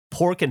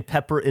pork and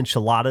pepper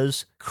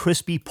enchiladas,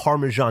 crispy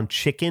Parmesan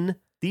chicken.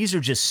 These are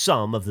just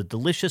some of the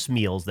delicious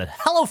meals that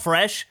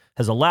HelloFresh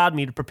has allowed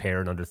me to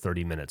prepare in under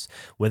 30 minutes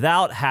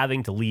without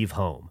having to leave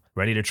home.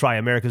 Ready to try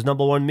America's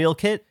 #1 meal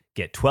kit?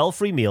 Get 12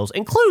 free meals,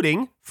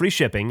 including free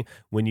shipping,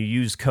 when you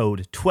use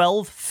code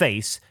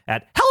 12FACE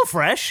at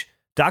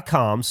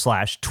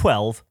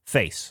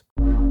HelloFresh.com/12FACE.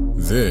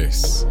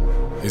 This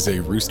is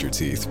a Rooster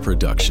Teeth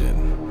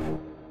production.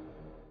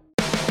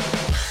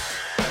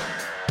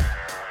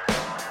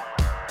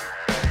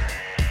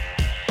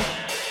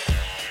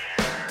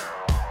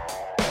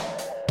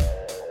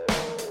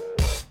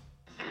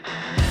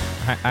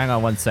 Hang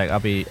on 1 sec. I'll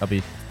be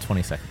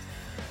 20 seconds.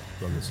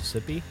 1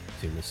 Mississippi,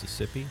 2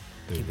 Mississippi,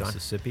 3 Keep going.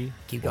 Mississippi,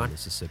 Keep 4 going.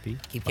 Mississippi,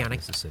 Keep 5 counting.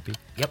 Mississippi,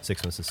 Yep.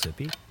 6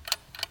 Mississippi,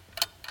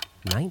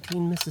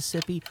 19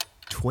 Mississippi,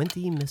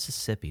 20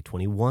 Mississippi,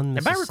 21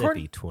 Am I Mississippi,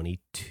 recording?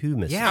 22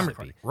 Mississippi, Yeah, I'm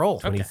recording. Roll.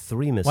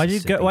 23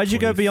 Mississippi. Why'd you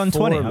go beyond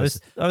 20?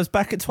 24 I was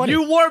back at 20.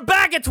 You were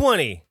back at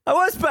 20. I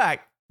was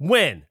back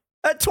When?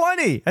 at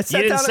 20. I sat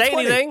You didn't down say at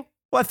 20. anything?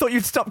 Well, I thought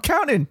you'd stop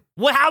counting.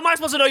 Well, how am I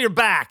supposed to know you're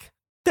back?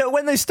 That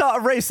when they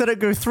start a race, they don't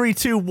go 3,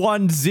 2,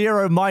 1,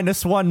 0,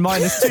 -1,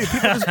 -2. People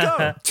just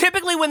go.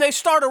 Typically, when they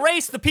start a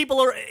race, the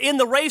people are in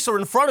the race or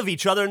in front of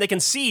each other and they can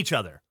see each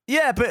other.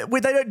 Yeah, but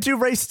they don't do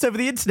races over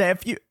the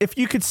internet. If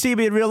you could see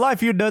me in real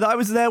life, you'd know that I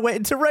was there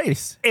waiting to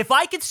race. If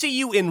I could see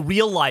you in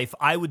real life,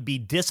 I would be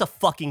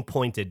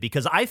dis-a-fucking-pointed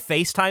because I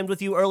FaceTimed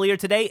with you earlier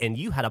today and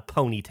you had a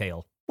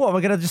ponytail. What, am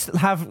I going to just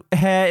have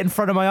hair in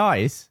front of my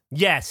eyes?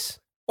 Yes.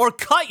 Or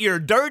cut your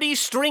dirty,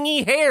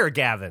 stringy hair,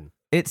 Gavin.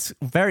 It's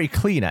very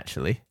clean,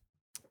 actually.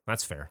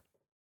 That's fair.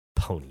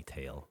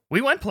 Ponytail.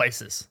 We went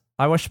places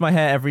I wash my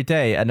hair every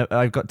day, and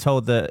I got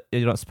told that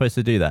you're not supposed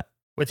to do that.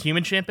 with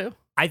human shampoo.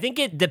 I think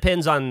it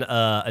depends on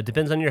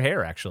your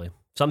hair, actually.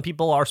 Some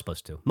people are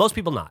supposed to. Most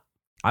people not.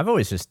 I've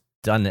always just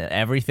done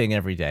everything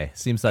every day.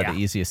 Seems like Yeah. the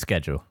easiest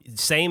schedule.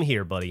 Same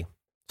here, buddy.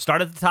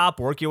 Start at the top,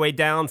 work your way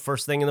down,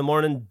 first thing in the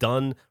morning,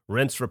 done,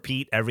 rinse,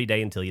 repeat every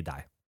day until you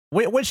die.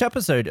 Which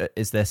episode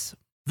is this?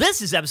 This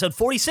is episode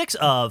 46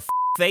 of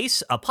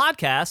Face, a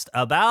podcast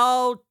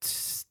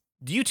about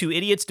you two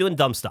idiots doing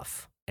dumb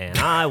stuff. And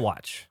I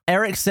watch.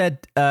 Eric said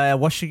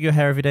washing your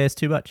hair every day is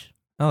too much.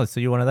 Oh, so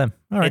you're one of them.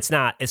 All right. It's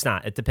not.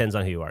 It depends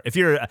on who you are. If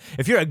you're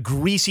a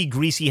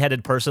greasy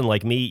headed person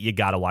like me, you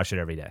gotta wash it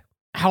every day.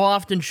 How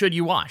often should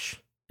you wash?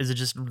 Is it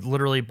just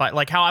literally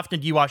how often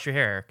do you wash your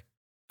hair,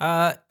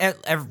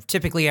 Eric?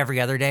 Typically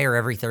every other day or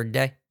every third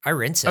day. I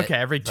rinse it. Okay,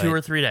 every 2 but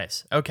or 3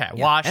 days. Okay,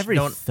 Yeah, wash. every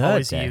Don't third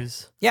always day.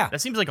 use. Yeah. That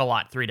seems like a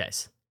lot. 3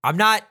 days. I'm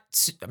not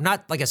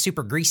like a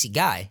super greasy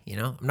guy, you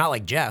know? I'm not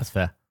like That's Jeff.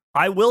 fair.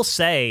 I will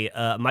say,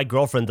 my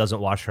girlfriend doesn't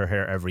wash her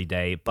hair every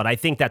day, but I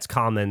think that's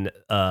common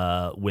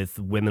with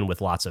women with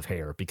lots of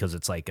hair because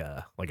it's like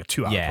a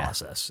 2-hour Yeah.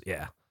 process.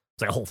 Yeah,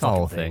 it's like a whole a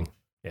whole fucking thing.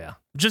 Yeah.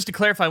 Just to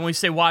clarify, when we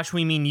say wash,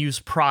 we mean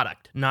use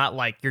product, not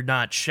like you're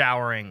not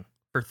showering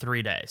for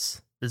 3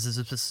 days. This is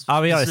a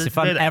I'll be honest, if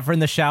I'm ever in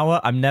the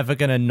shower, I'm never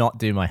going to not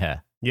do my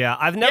hair. Yeah,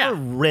 I've never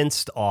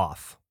rinsed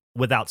off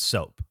without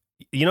soap.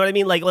 You know what I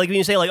mean? Like when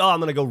you say I'm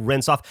gonna go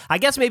rinse off. I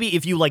guess maybe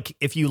if you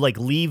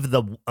leave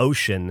the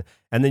ocean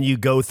and then you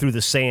go through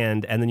the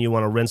sand and then you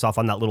want to rinse off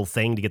on that little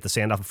thing to get the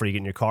sand off before you get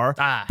in your car.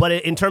 But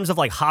in terms of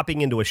like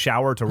hopping into a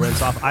shower to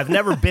rinse off, I've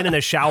never been in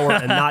a shower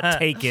and not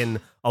taken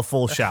a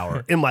full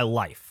shower in my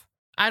life.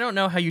 I don't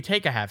know how you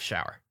take a half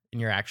shower in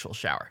your actual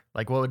shower.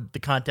 Like, what would the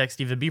context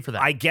even be for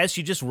that? I guess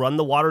you just run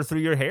the water through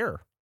your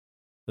hair,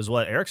 is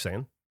what Eric's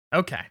saying.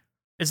 Okay.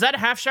 Is that a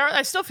half shower?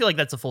 I still feel like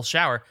that's a full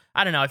shower.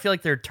 I don't know. I feel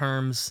like there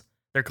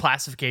are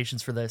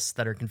classifications for this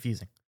that are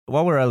confusing.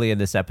 While we're early in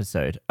this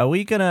episode, are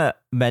we going to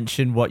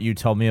mention what you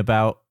told me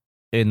about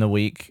in the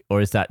week, or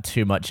is that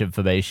too much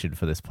information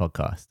for this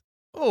podcast?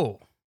 Oh,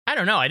 I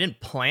don't know. I didn't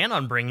plan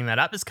on bringing that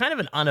up. It's kind of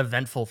an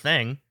uneventful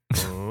thing.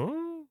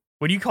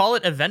 Would you call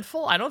it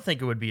eventful? I don't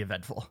think it would be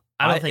eventful.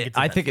 I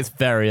think it's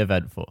very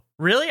eventful.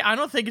 Really? I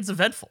don't think it's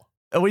eventful.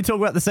 Are we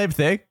talking about the same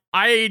thing?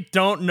 I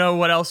don't know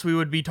what else we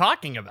would be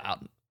talking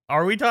about.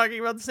 Are we talking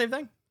about the same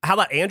thing? How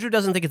about Andrew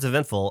doesn't think it's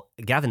eventful?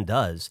 Gavin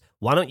does.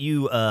 Why don't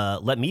you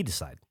let me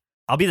decide?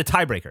 I'll be the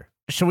tiebreaker.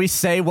 Should we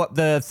say what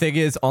the thing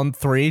is on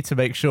 3 to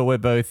make sure we're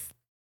both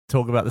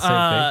talking about the same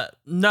thing?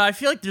 No, I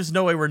feel like there's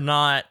no way we're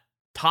not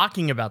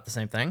talking about the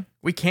same thing.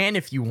 We can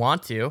if you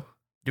want to.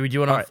 Do we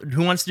do it on? Right.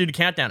 Who wants to do the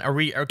countdown? Are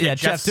we okay? Yeah,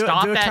 Jeff,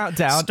 stop do a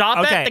countdown.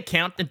 Stop at the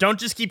count. And don't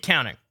just keep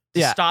counting.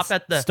 Yeah, stop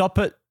at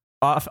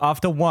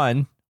after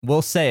 1.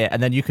 We'll say it,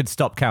 and then you can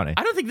stop counting.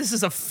 I don't think this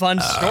is a fun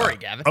story,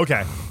 Gavin.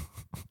 Okay.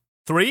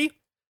 3,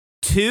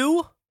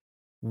 2,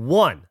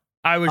 1.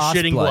 I was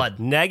shitting blood.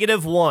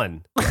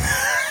 -1.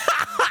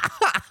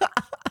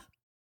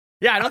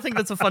 Yeah, I don't think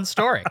that's a fun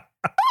story.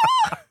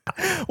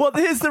 Well,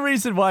 here's the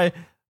reason why.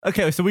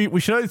 Okay, so we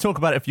should only talk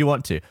about it if you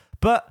want to.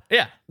 But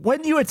yeah,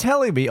 when you were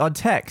telling me on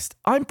text,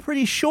 I'm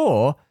pretty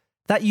sure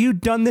that you'd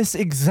done this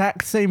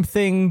exact same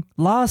thing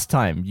last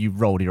time you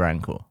rolled your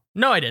ankle.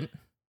 No, I didn't.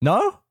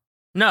 No?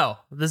 No,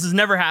 this has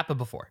never happened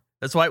before.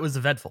 That's why it was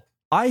eventful.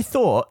 I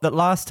thought that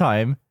last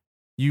time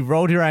you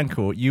rolled your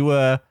ankle, you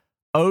were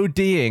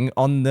ODing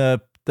on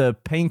the the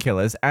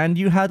painkillers, and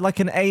you had like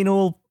an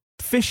anal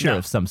fissure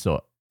of some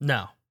sort.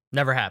 No,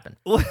 never happened.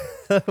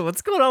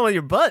 What's going on with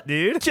your butt,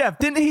 dude? Jeff,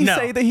 didn't he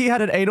say that he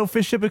had an anal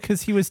fissure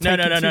because he was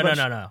taking too much?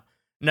 No.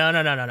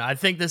 I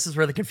think this is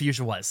where the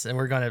confusion was, and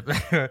we're gonna.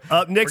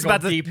 Nick's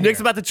about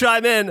to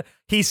chime in.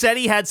 He said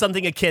he had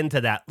something akin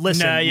to that.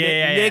 Listen,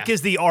 Nick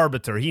is the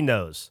arbiter. He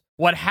knows.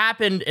 What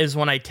happened is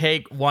when I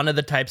take one of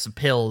the types of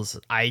pills,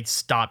 I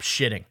stop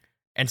shitting,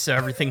 and so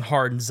everything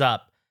hardens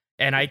up.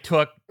 And I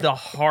took the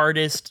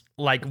hardest,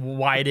 like,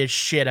 widest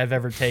shit I've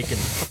ever taken,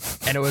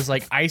 and it was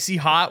like icy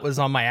hot was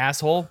on my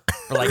asshole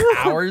for like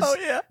hours. Oh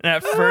yeah. And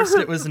at first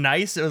it was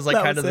nice. It was like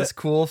kind of this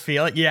cool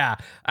feeling. Yeah,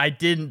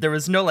 there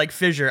was no like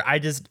fissure.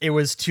 It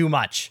was too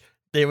much.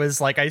 It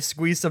was like I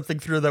squeezed something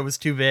through that was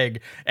too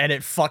big, and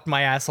it fucked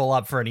my asshole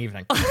up for an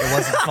evening. It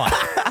wasn't fun.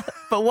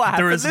 But what happened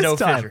there was this no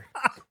time? fissure.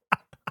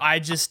 I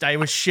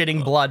was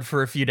shitting blood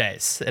for a few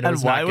days. And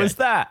why was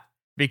that?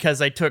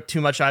 Because I took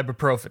too much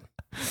ibuprofen.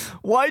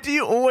 Why do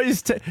you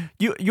always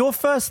your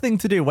first thing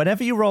to do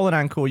whenever you roll an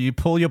ankle, you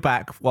pull your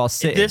back while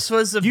sitting? This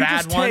was a you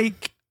bad just one.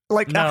 Take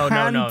like a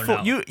handful.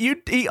 No. You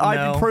eat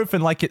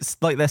ibuprofen like it's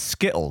like they're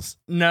Skittles.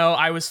 No,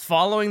 I was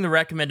following the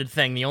recommended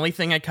thing. The only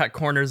thing I cut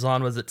corners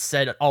on was it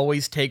said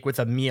always take with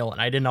a meal,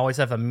 and I didn't always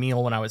have a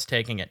meal when I was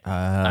taking it.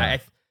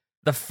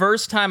 The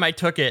first time I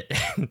took it,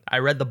 I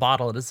read the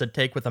bottle. It said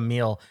take with a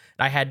meal.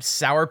 I had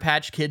Sour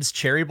Patch Kids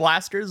Cherry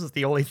Blasters was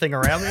the only thing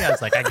around me. I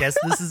was like, I guess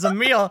this is a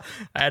meal.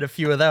 I had a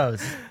few of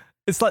those.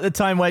 It's like the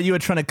time where you were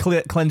trying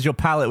to cleanse your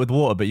palate with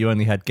water, but you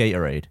only had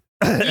Gatorade.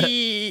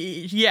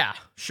 Yeah,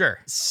 sure.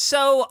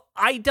 So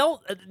I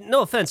don't.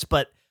 No offense,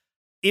 but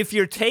if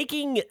you're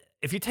taking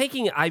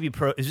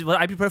ibuprofen, is it what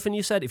ibuprofen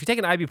you said? If you're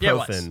taking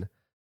ibuprofen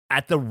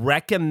at the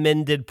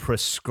recommended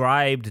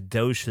prescribed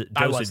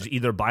dosage,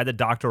 either by the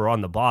doctor or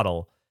on the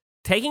bottle,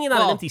 taking it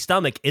on an empty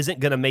stomach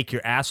isn't going to make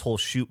your asshole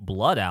shoot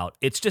blood out.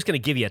 It's just going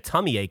to give you a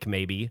tummy ache,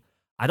 maybe.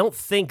 I don't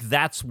think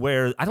it's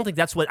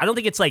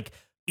like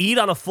eat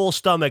on a full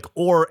stomach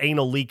or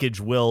anal leakage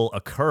will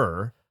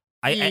occur.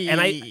 I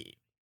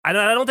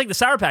don't think the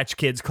Sour Patch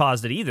Kids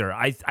caused it either.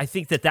 I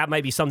think that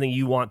might be something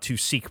you want to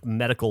seek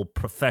medical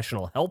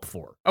professional help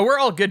for. Oh, we're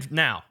all good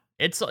now.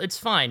 It's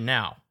fine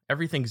now.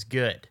 Everything's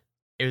good.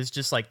 It was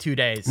just like 2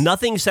 days.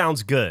 Nothing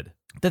sounds good.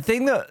 The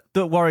thing that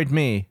worried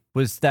me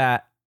was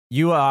that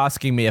you were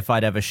asking me if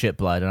I'd ever shit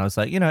blood, and I was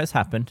like, it's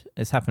happened.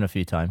 It's happened a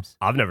few times.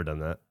 I've never done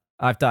that.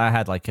 I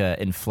had like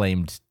a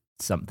inflamed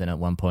something at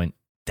one point.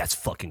 That's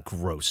fucking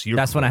gross.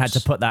 That's when I had to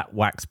put that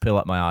wax pill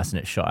up my ass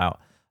and it shot out.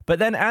 But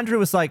then Andrew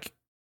was like,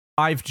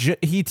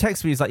 he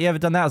texted me, he's like, you ever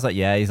done that? I was like,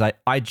 yeah. He's like,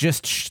 I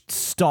just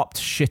stopped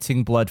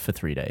shitting blood for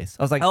 3 days.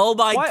 I was like, oh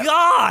my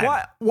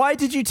God. Why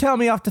did you tell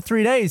me after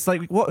 3 days?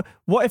 Like, what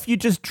if you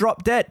just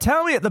dropped dead?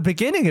 Tell me at the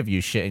beginning of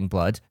you shitting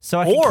blood so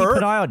I can keep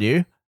an eye on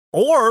you.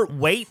 Or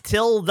wait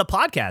till the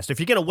podcast. If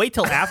you're going to wait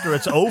till after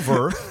it's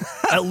over,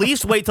 at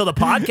least wait till the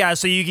podcast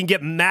so you can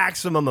get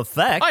maximum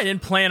effect. I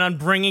didn't plan on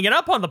bringing it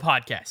up on the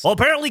podcast. Well,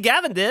 apparently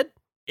Gavin did.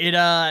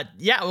 I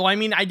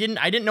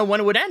didn't know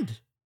when it would end.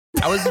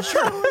 I wasn't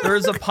sure. There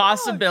was a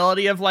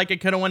possibility of like it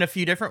could have went a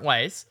few different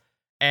ways,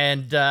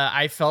 and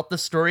I felt the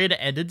story had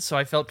ended, so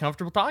I felt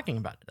comfortable talking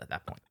about it at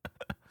that point.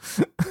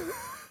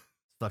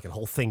 Fucking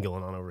whole thing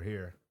going on over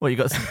here. What, you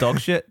got some dog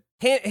shit?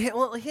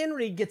 Well,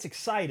 Henry gets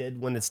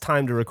excited when it's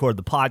time to record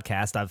the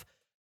podcast.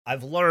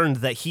 I've learned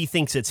that he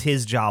thinks it's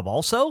his job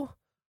also,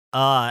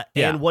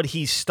 and what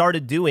he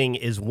started doing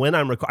is when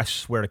I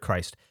swear to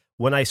Christ.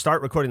 When I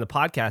start recording the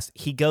podcast,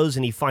 he goes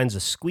and he finds a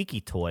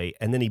squeaky toy,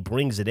 and then he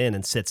brings it in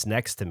and sits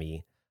next to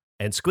me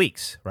and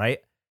squeaks,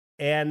 right?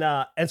 And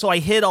so I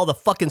hid all the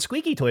fucking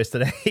squeaky toys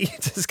today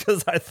just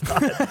because I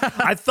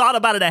thought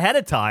about it ahead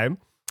of time.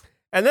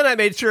 And then I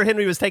made sure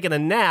Henry was taking a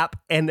nap,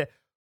 and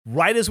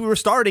right as we were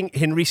starting,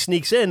 Henry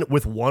sneaks in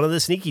with one of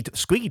the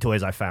squeaky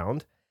toys I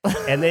found.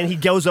 And then he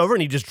goes over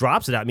and he just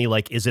drops it at me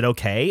like, is it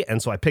okay?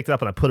 And so I picked it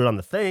up and I put it on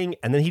the thing.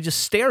 And then he just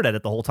stared at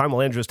it the whole time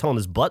while Andrew was telling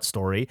his butt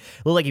story.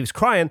 It looked like he was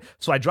crying.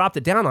 So I dropped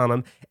it down on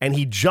him and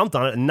he jumped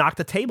on it and knocked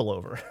the table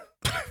over.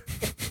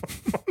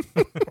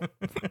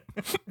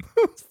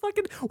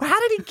 Fucking, how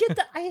did he get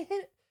that? I hit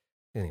it.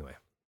 Anyway.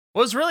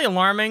 What was really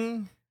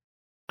alarming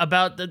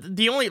about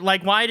the only,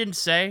 like, why I didn't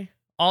say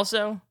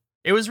also,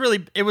 it was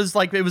bad. It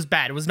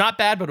was not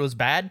bad, but it was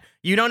bad.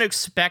 You don't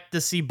expect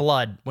to see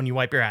blood when you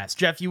wipe your ass.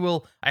 Jeff, you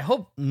will, I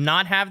hope,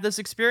 not have this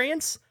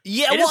experience.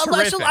 Yeah,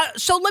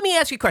 so let me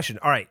ask you a question.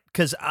 All right,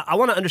 because I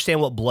want to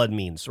understand what blood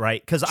means, right?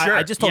 Because sure,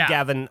 I just told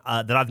Gavin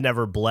that I've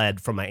never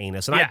bled from my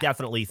anus, and I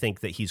definitely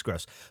think that he's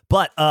gross.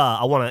 But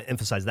I want to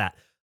emphasize that.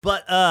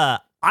 But I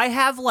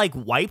have, like,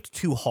 wiped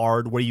too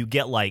hard where you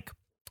get like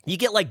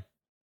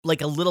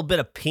a little bit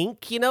of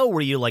pink,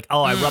 where you like,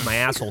 oh, I rubbed my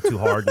asshole too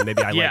hard, and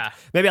maybe I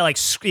like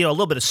a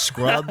little bit of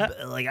scrub,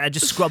 like I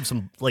just scrubbed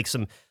some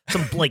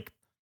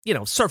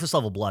surface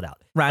level blood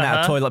out. Ran out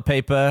of toilet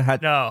paper.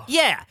 No.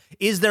 Yeah.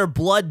 Is there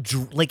blood?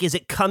 Is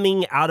it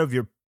coming out of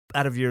your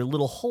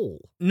little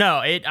hole? No.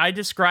 I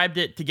described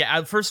it to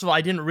get. First of all,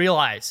 I didn't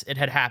realize it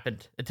had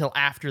happened until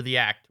after the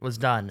act was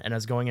done, and I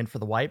was going in for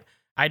the wipe.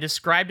 I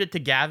described it to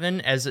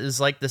Gavin as is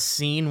like the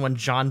scene when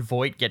John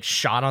Voight gets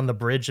shot on the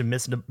bridge in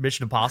Mission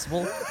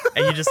Impossible,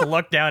 and you just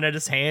look down at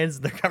his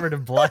hands, they're covered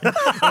in blood. And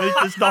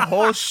it's just, the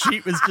whole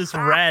sheet was just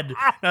red.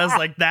 And I was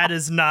like, that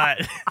is not,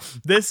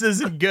 this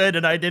isn't good,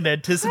 and I didn't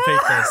anticipate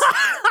this.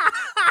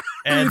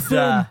 And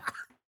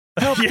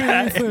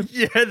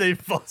yeah, they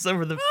falls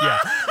over the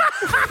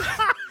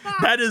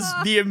That is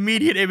the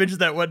immediate image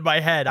that went in my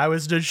head. I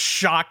was just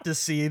shocked to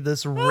see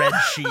this red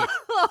sheet.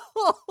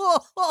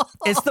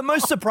 It's the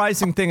most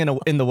surprising thing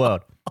in the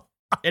world.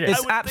 It is.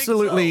 It's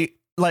absolutely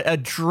like a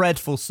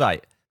dreadful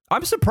sight.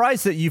 I'm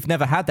surprised that you've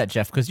never had that,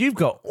 Jeff, because you've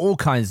got all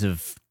kinds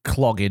of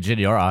cloggage in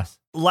your ass.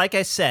 Like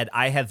I said,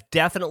 I have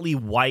definitely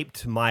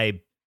wiped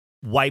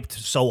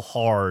so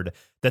hard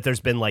that there's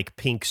been like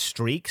pink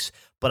streaks,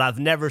 but I've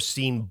never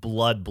seen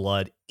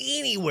blood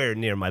anywhere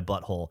near my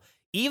butthole.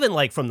 Even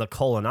like from the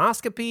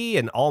colonoscopy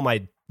and all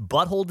my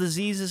butthole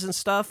diseases and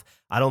stuff,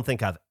 I don't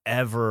think I've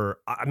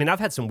ever. I mean, I've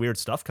had some weird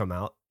stuff come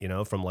out,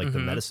 from like the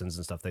medicines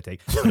and stuff they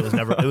take. But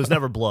it was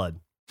never blood.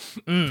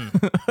 Yeah,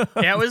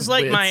 it was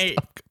like my.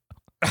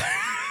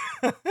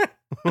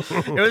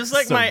 It was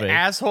like So my big.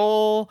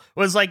 asshole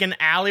was like an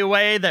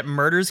alleyway that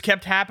murders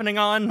kept happening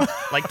on,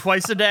 like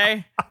twice a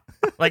day.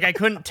 Like I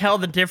couldn't tell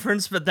the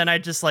difference, but then I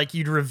just like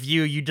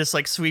you'd just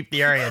like sweep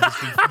the area and just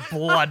be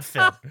blood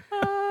filled.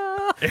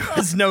 It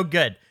was no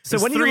good. So It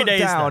was when you 3 looked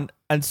days down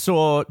and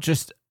saw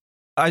just,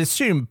 I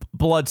assume,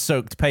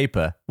 blood-soaked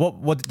paper,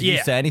 what did you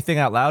Yeah. say anything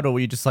out loud, or were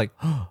you just like,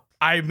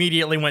 I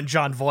immediately went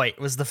John Voight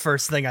was the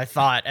first thing I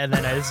thought, and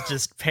then I was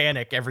just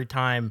panic every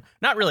time.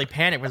 Not really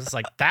panic, was just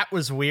like, that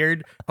was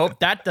weird. Hope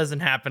that doesn't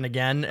happen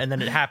again. And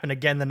then it happened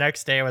again the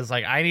next day. I was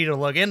like, I need to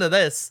look into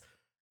this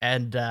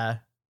and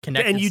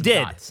connect. And you some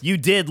did. dots. You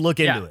did look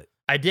into it.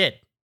 I did.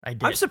 I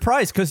did. I'm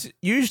surprised because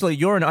usually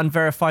you're an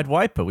unverified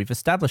wiper. We've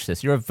established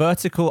this. You're a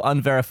vertical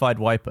unverified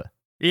wiper.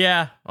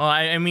 Yeah. Well,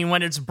 I mean,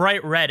 when it's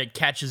bright red, it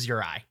catches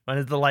your eye.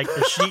 When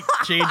the sheet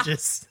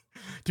changes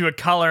to a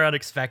color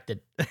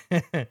unexpected.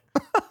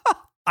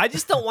 I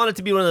just don't want it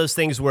to be one of those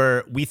things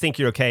where we think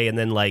you're okay, and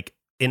then like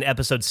in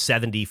episode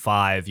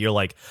 75, you're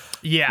like,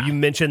 Yeah. you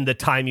mentioned the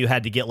time you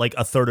had to get like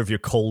a third of your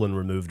colon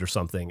removed or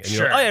something, and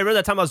you're like, Sure. oh yeah, remember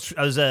that time I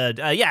was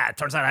yeah. It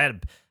turns out I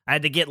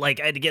had to get like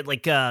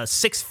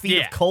 6 feet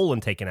Yeah. of colon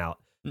taken out.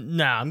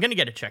 No, I'm gonna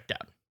get it checked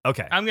out.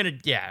 Okay, I'm gonna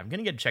get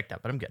it checked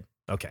out, but I'm good.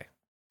 okay,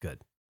 good.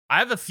 I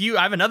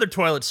have another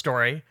toilet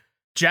story.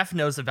 Jeff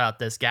knows about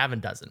this. Gavin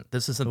doesn't.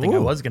 This is something I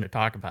Ooh. was going to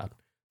talk about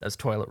that's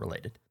toilet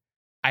related.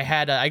 I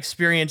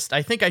experienced,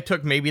 I think I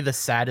took maybe the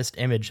saddest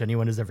image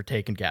anyone has ever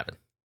taken, Gavin.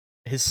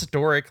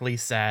 Historically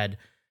sad.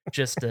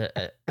 Just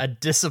a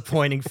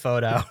disappointing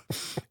photo. Are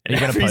you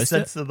gonna Every post it?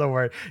 sense of the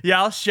word.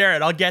 Yeah, I'll share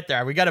it. I'll get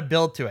there. We got to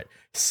build to it.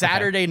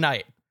 Saturday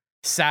night.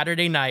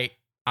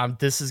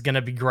 This is going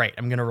to be great.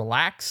 I'm going to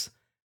relax.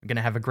 I'm going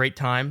to have a great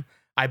time.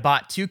 I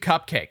bought 2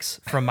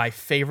 cupcakes from my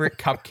favorite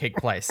cupcake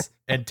place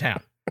in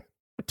town.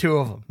 2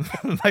 of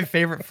them. My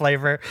favorite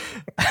flavor.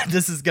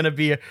 This is going to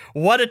be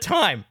what a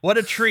time. What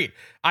a treat.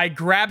 I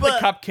grabbed the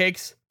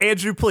cupcakes.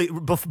 Andrew, please,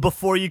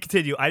 before you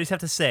continue, I just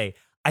have to say,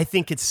 I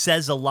think it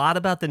says a lot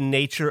about the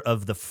nature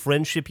of the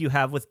friendship you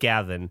have with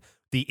Gavin,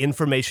 the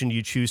information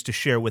you choose to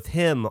share with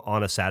him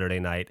on a Saturday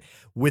night,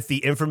 with the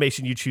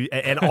information you choose,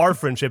 and our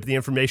friendship, the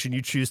information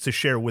you choose to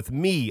share with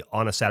me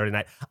on a Saturday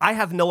night. I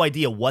have no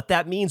idea what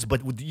that means,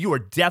 but you are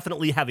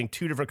definitely having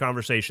 2 different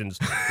conversations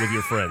with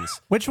your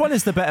friends. Which one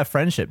is the better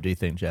friendship, do you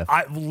think, Jeff?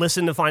 I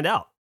listen to find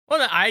out.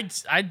 Well, I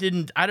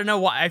don't know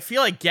why. I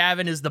feel like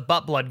Gavin is the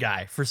butt blood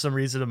guy for some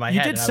reason in my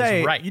head. I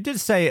was right. You did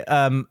say,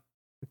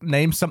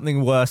 name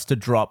something worse to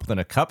drop than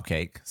a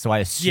cupcake, so I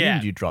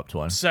assumed you dropped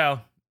one.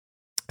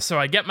 So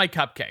I get my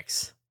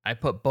cupcakes. I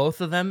put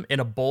both of them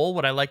in a bowl.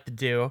 What I like to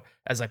do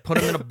is I put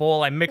them in a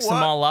bowl. I mix them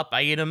all up.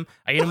 I eat them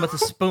with a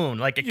spoon,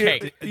 like a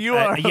cake. You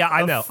are yeah,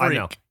 I a know,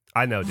 freak.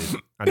 I know,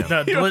 dude. I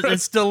know.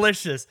 It's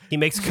delicious. He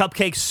makes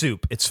cupcake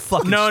soup. It's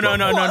fucking No.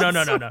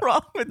 What's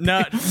wrong with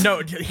No,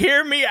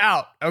 hear me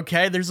out,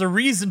 okay? There's a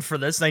reason for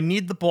this. I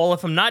need the bowl.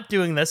 If I'm not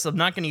doing this, I'm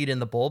not going to eat in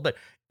the bowl. But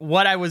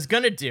what I was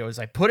going to do is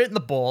I put it in the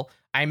bowl,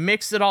 I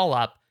mix it all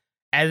up,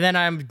 and then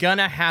I'm going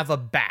to have a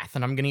bath.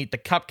 And I'm going to eat the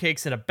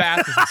cupcakes in a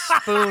bath with a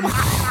spoon.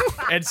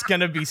 It's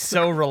going to be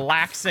so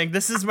relaxing.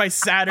 This is my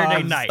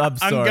Saturday night. I'm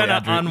sorry, going to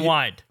Andrew.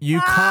 unwind.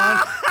 You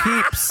can't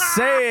keep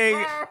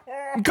saying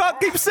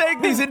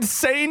these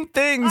insane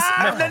things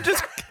and then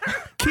just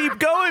keep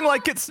going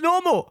like it's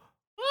normal.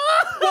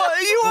 What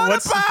are you on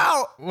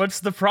about? What's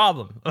the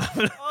problem?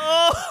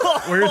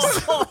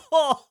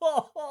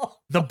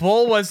 The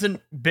bowl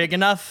wasn't big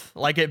enough.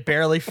 Like, it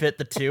barely fit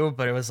the 2,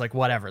 but it was like,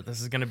 whatever.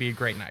 This is going to be a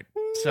great night.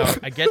 So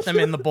I get them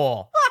in the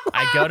bowl.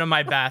 I go to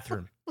my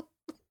bathroom.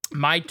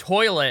 My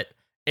toilet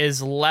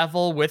is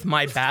level with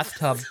my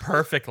bathtub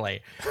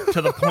perfectly,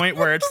 to the point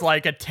where it's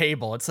like a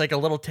table. It's like a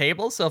little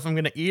table. So if I'm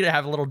going to eat, I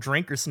have a little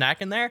drink or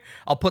snack in there.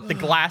 I'll put the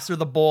glass or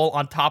the bowl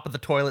on top of the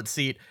toilet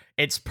seat.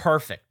 It's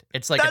perfect.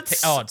 It's like,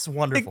 it's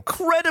wonderful.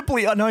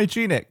 Incredibly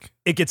unhygienic.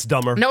 It gets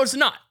dumber. No, it's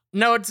not.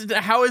 No, it's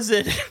how is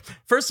it?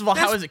 First of all,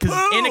 how is it? Because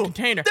it's in a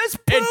container. There's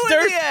poo in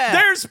the air.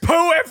 There's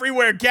poo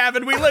everywhere,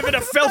 Gavin. We live in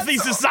a filthy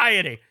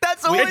society.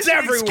 That's always it's your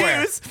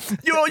everywhere. excuse.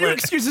 Your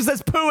excuse is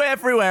there's poo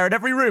everywhere in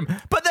every room.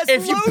 But there's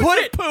If you loads put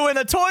of it- poo in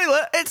a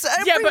toilet. It's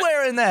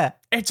everywhere in there.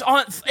 It's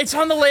on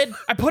the lid.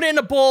 I put it in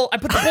a bowl. I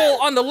put the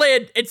bowl on the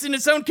lid. It's in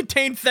its own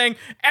contained thing.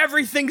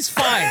 Everything's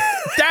fine.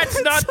 That's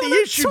not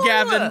the issue, toilet.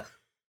 Gavin.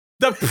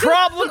 The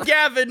problem,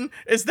 Gavin,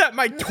 is that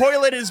my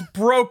toilet is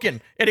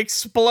broken. It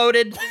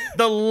exploded.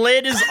 The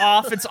lid is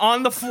off. It's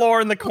on the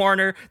floor in the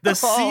corner. The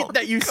seat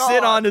that you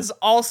sit on is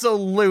also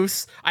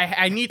loose.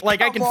 I need,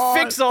 like, I can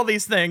fix all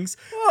these things,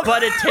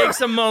 but it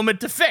takes a moment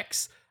to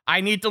fix.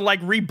 I need to,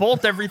 like,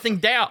 rebolt everything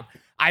down.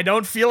 I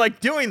don't feel like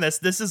doing this.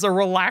 This is a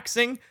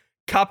relaxing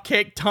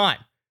cupcake time.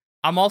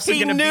 I'm also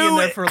going to be in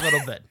there for a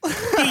little bit.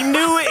 He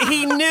knew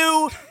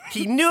it.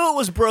 He knew it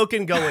was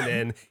broken going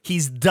in.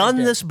 He's done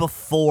this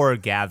before,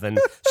 Gavin.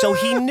 So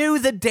he knew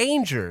the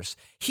dangers.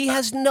 He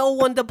has no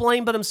one to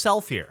blame but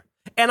himself here.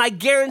 And I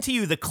guarantee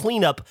you the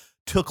cleanup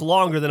took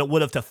longer than it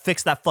would have to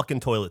fix that fucking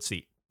toilet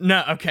seat.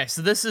 No, okay,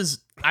 so this is,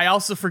 I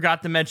also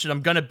forgot to mention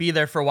I'm going to be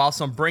there for a while,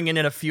 so I'm bringing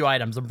in a few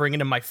items. I'm bringing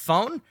in my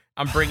phone,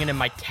 I'm bringing in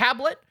my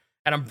tablet,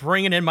 and I'm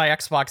bringing in my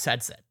Xbox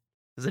headset.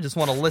 Because I just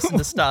want to listen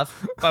to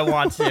stuff if I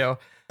want to.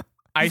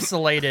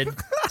 Isolated.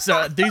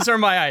 So these are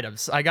my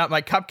items. I got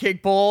my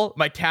cupcake bowl,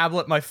 my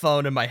tablet, my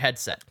phone, and my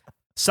headset.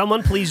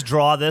 Someone please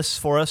draw this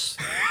for us,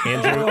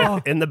 Andrew,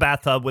 in the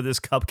bathtub with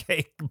his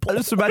cupcake bowl. I'm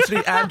just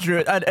imagining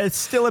Andrew, and it's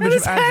still image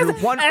of Andrew,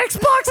 one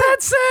Xbox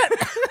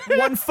headset.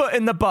 1 foot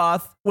in the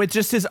bath with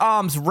just his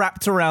arms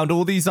wrapped around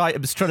all these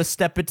items, trying to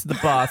step into the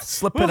bath,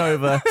 slipping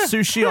over,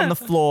 sushi on the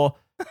floor,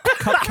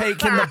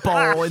 cupcake in the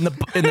bowl in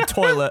the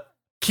toilet.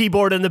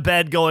 Keyboard in the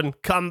bed going,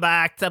 come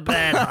back to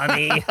bed,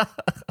 honey.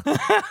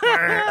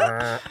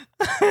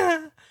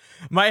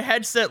 My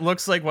headset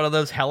looks like one of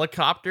those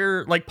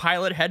helicopter, like,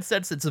 pilot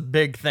headsets. It's a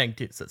big thing,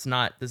 too, so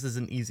this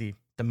isn't easy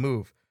to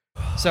move.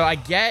 So I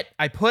can't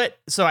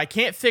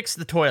fix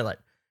the toilet.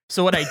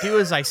 So what I do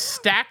is I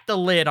stack the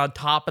lid on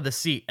top of the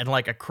seat in,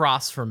 like, a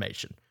cross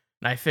formation.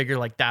 And I figure,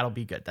 like, that'll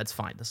be good. That's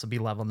fine. This will be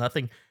level.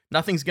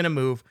 Nothing's gonna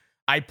move.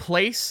 I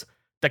place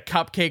the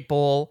cupcake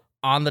bowl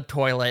on the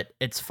toilet.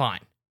 It's fine.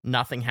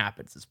 Nothing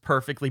happens. It's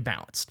perfectly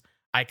balanced.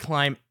 I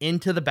climb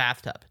into the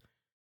bathtub.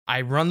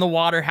 I run the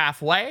water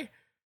halfway.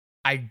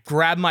 I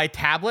grab my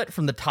tablet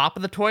from the top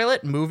of the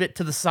toilet, move it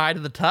to the side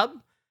of the tub.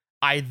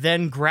 I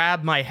then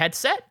grab my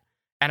headset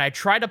and I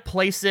try to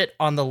place it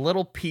on the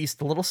little piece,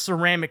 the little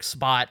ceramic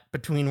spot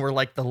between where,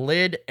 like, the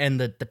lid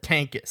and the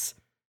tank is.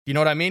 You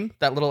know what I mean?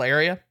 That little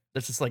area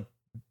that's just, like,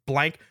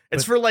 blank.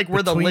 It's for, like,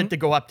 where the lid to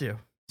go up to.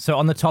 So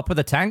on the top of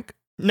the tank?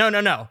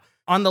 No.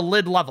 On the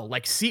lid level,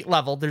 like seat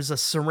level, there's a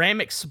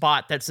ceramic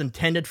spot that's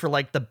intended for,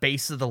 like, the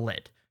base of the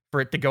lid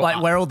for it to go Like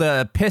up. where all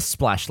the piss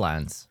splash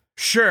lands?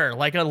 Sure,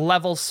 like a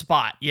level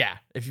spot, yeah.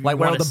 If you Like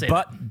where all want to the say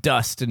butt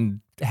dust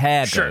and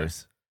hair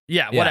goes?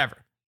 Yeah, whatever.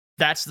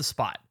 That's the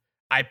spot.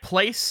 I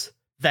place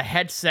the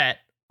headset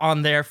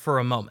on there for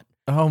a moment.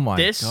 Oh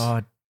my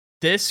God.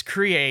 This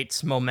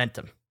creates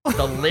momentum.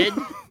 The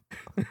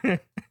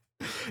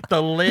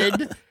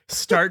lid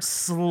starts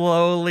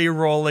slowly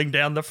rolling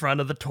down the front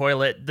of the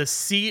toilet. The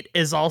seat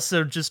is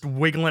also just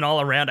wiggling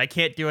all around. I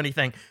can't do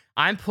anything.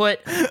 I'm put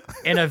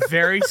in a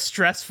very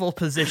stressful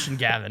position,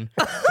 Gavin.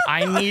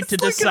 I need to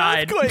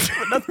decide. An earthquake,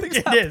 but nothing's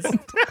It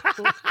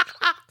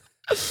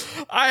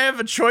is. I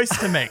have a choice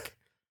to make.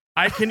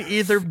 I can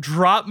either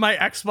drop my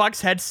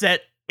Xbox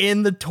headset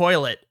in the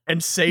toilet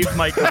and save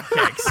my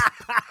cupcakes,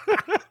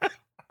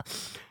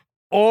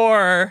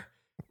 or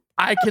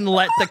I can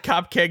let the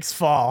cupcakes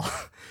fall.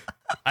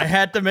 I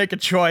had to make a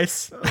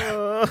choice.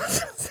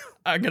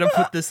 I'm going to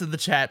put this in the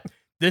chat.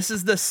 This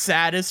is the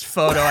saddest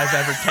photo I've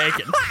ever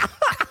taken.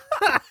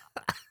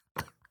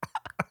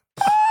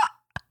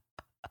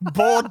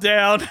 Bowl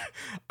down,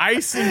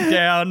 icing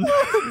down.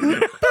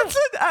 That's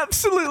an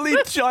absolutely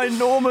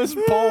ginormous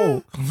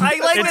bowl. I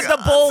like that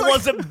the bowl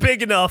wasn't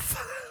big enough.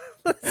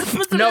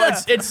 No,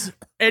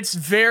 it's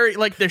very,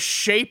 like, the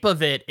shape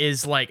of it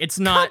is, like, it's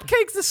not.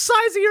 Cupcake's the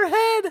size of your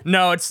head.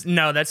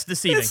 No, that's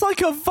deceiving. It's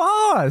like a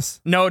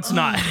vase. No, it's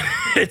not.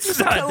 It's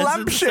not. Like a This is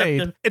lampshade.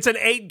 deceptive. It's an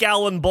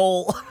 8-gallon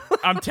bowl.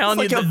 I'm telling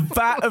Like you, a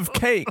vat of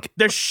cake.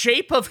 the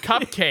shape of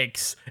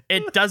cupcakes,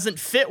 it doesn't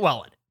fit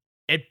well in it.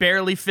 It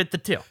barely fit the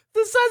two.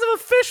 The size of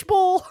a fish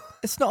bowl.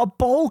 It's not a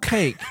bowl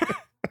cake.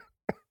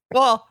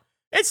 Well,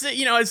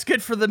 it's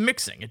good for the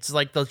mixing. It's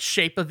like the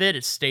shape of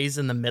it stays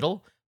in the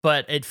middle,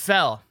 but it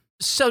fell.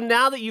 So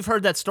now that you've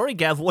heard that story,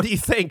 Gav, what do you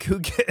think?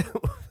 Who's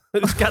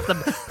got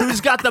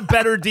the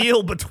better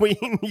deal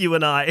between you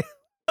and I?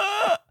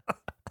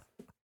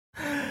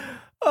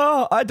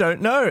 Oh, I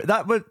don't know.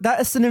 That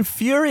is an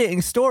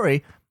infuriating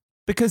story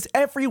because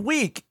every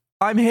week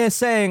I'm here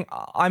saying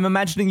I'm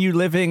imagining you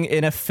living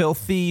in a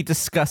filthy,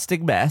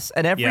 disgusting mess,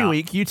 and every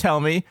week you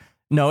tell me,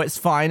 no, it's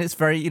fine. It's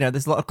very,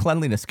 there's a lot of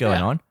cleanliness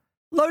going on.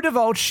 Load of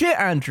old shit,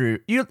 Andrew.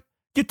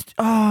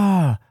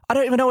 I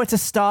don't even know where to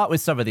start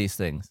with some of these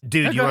things.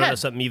 Dude, you go want to know ahead.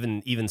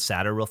 something even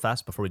sadder real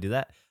fast before we do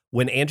that?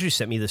 When Andrew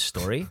sent me this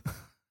story,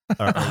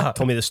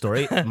 told me this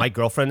story. My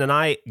girlfriend and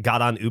I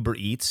got on Uber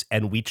Eats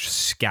and we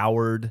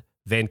scoured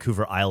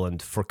Vancouver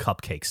Island for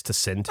cupcakes to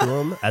send to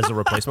him as a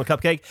replacement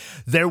cupcake.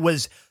 There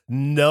was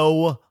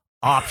no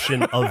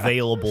option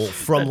available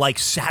from like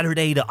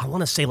Saturday to, I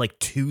want to say like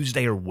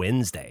Tuesday or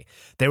Wednesday.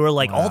 They were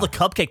like, all the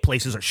cupcake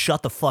places are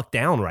shut the fuck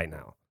down right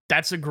now.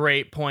 That's a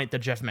great point that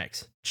Jeff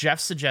makes. Jeff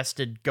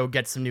suggested go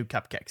get some new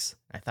cupcakes.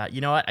 I thought,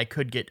 you know what? I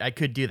could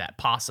do that,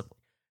 possibly.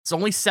 It's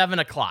only 7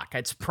 o'clock.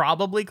 It's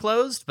probably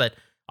closed, but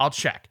I'll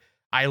check.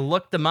 I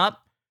looked them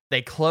up.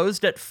 They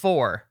closed at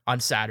 4 on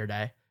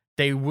Saturday.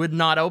 They would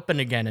not open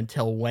again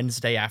until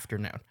Wednesday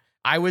afternoon.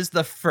 I was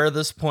the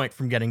furthest point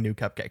from getting new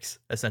cupcakes,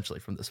 essentially,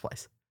 from this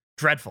place.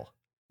 Dreadful.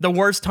 The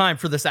worst time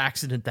for this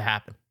accident to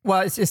happen.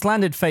 Well, it's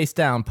landed face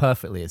down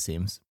perfectly, it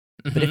seems.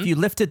 But if you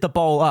lifted the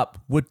bowl up,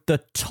 would the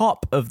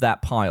top of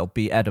that pile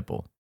be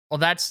edible?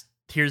 Well,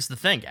 here's the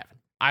thing, Gavin.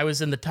 I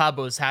was in the tub.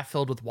 It was half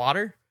filled with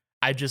water.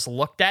 I just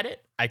looked at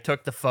it. I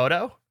took the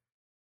photo,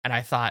 and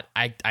I thought,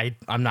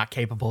 I'm not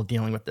capable of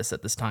dealing with this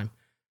at this time.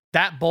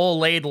 That bowl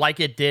laid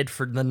like it did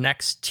for the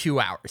next 2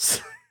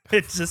 hours.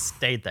 It just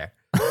stayed there.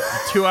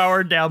 2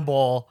 hour down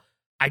bowl.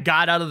 I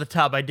got out of the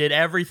tub. I did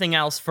everything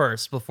else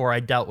first before I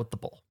dealt with the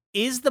bowl.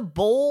 Is the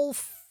bowl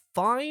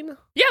fine?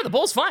 Yeah, the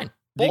bowl's fine.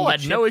 Bowl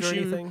had no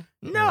issue.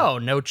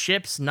 No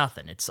chips,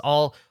 nothing.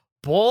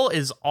 Bowl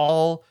is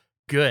all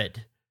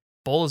good.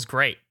 Bowl is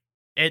great.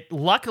 It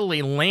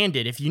luckily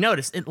landed, if you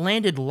notice, it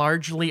landed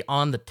largely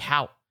on the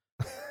towel.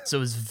 So it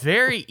was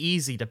very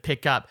easy to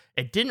pick up.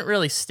 It didn't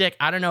really stick.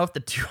 I don't know if the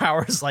 2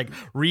 hours like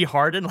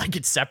rehardened, like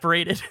it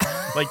separated,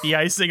 like the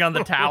icing on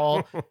the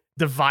towel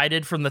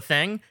divided from the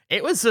thing.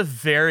 It was a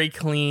very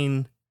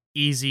clean,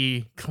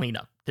 easy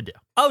cleanup to do.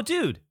 Oh,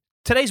 dude,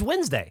 today's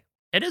Wednesday.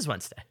 It is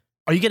Wednesday.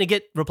 Are you going to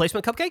get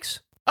replacement cupcakes?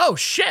 Oh,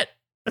 shit.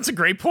 That's a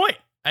great point.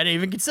 I didn't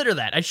even consider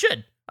that. I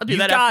should. I'll do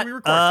that after we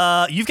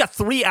record. You've got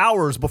 3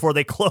 hours before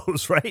they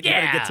close, right? Yeah.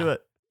 You gotta get to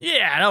it.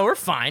 Yeah, no, we're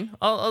fine.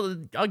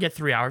 I'll get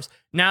 3 hours.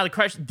 Now the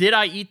question, did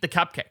I eat the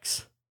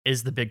cupcakes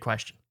is the big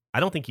question. I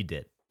don't think you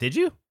did. Did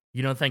you?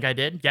 You don't think I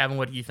did? Gavin,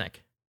 what do you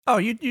think? Oh,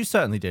 you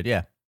certainly did,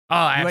 yeah. Oh,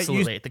 I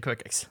absolutely ate the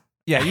cookies.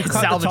 Yeah, you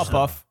cut the top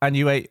off and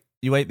you ate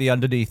the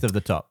underneath of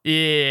the top.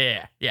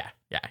 Yeah.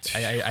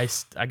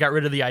 I got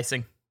rid of the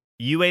icing.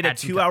 You ate a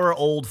 2 hour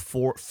old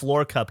floor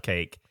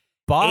cupcake.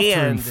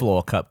 Bathroom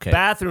floor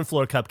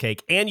cupcake.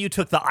 And you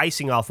took the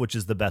icing off, which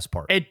is the best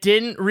part. It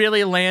didn't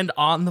really land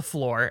on the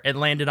floor. It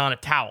landed on a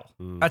towel.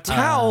 A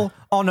towel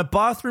on a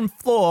bathroom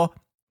floor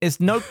is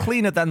no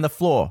cleaner than the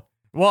floor.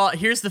 Well,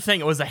 here's the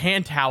thing. It was a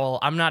hand towel.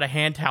 I'm not a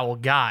hand towel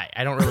guy.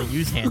 I don't really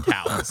use hand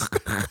towels.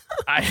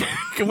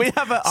 Can we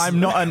have I'm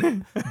not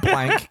a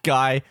blank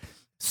guy.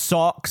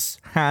 Socks,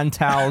 hand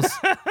towels,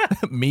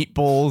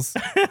 meatballs.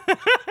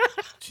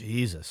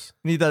 Jesus.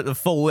 Need the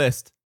full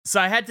list. So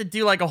I had to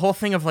do like a whole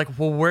thing of like,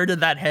 well, where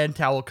did that hand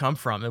towel come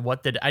from?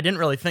 And I didn't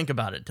really think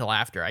about it till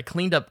after. I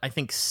cleaned up, I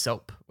think,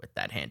 soap with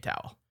that hand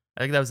towel.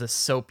 I think that was a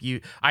soap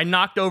I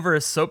knocked over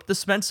a soap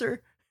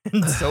dispenser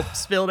and soap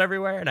spilled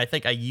everywhere. And I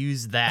think I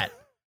used that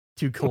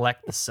to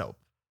collect the soap,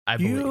 I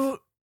believe. You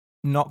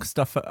knock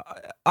stuff.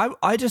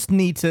 I just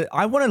need to,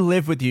 I want to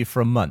live with you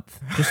for a month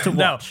just to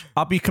watch.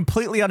 I'll be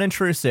completely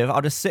unintrusive.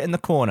 I'll just sit in the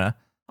corner.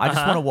 I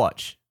just want to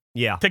watch.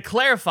 Yeah. To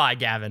clarify,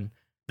 Gavin,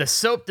 the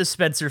soap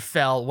dispenser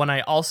fell when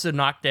I also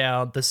knocked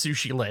down the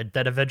sushi lid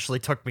that eventually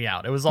took me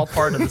out. It was all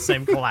part of the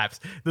same collapse.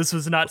 This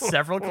was not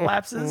several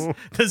collapses.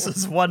 This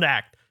was one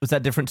act. Was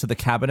that different to the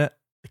cabinet?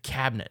 The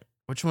cabinet.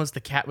 Which one was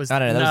the cat? I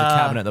don't know. There was a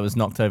cabinet that was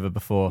knocked over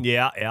before.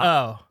 Yeah.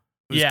 Oh.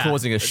 It was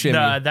causing a shimmy.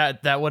 No,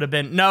 that would have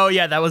been... No,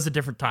 yeah, that was a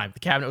different time. The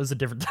cabinet was a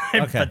different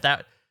time. Okay.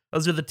 But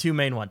those are the two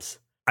main ones.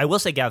 I will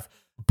say, Gav,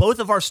 both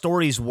of our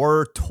stories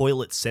were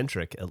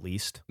toilet-centric, at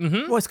least.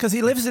 Mm-hmm. Well, it's because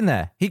he lives in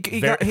there. He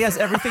has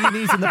everything he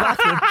needs in the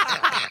bathroom.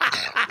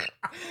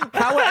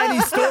 How are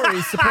any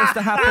stories supposed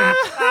to happen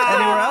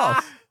anywhere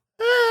else?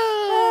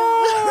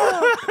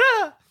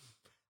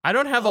 I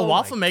don't have a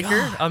waffle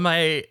maker on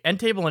my end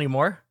table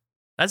anymore.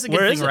 That's a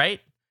good thing,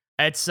 right?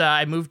 It's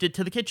I moved it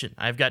to the kitchen.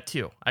 I've got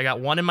 2. I got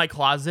one in my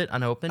closet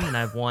unopened, and I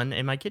have one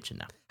in my kitchen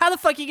now. How the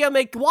fuck you gonna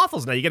make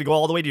waffles now? You gotta go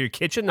all the way to your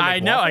kitchen to make I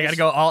know. waffles? I gotta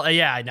go all...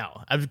 Yeah, I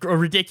know. I'm a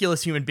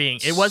ridiculous human being.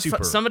 It was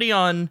somebody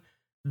on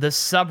the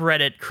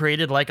subreddit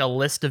created like a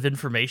list of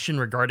information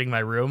regarding my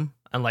room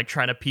and like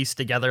trying to piece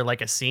together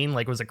like a scene,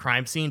 like it was a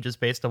crime scene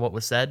just based on what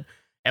was said.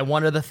 And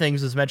one of the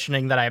things was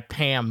mentioning that I have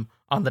Pam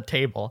on the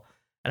table.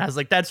 And I was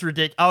like, that's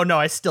ridiculous. Oh, no,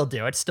 I still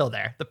do. It's still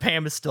there. The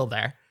Pam is still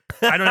there.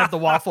 I don't have the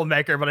waffle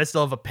maker, but I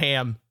still have a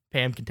Pam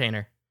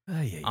container.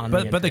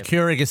 But the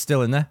Keurig is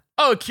still in there?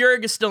 Oh,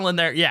 Keurig is still in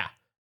there. Yeah.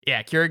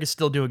 Yeah, Keurig is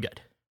still doing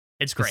good.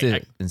 It's great.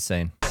 This is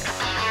insane.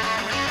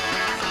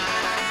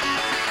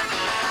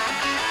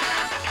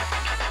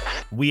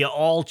 We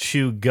all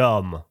chew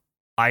gum,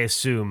 I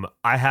assume.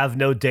 I have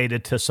no data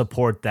to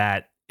support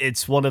that.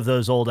 It's one of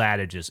those old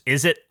adages.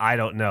 Is it? I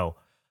don't know.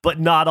 But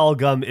not all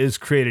gum is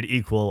created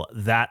equal.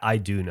 That I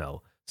do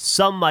know.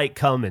 Some might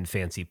come in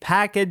fancy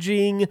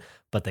packaging,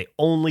 but they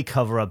only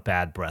cover up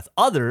bad breath.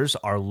 Others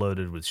are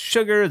loaded with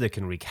sugar that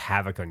can wreak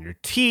havoc on your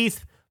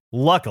teeth.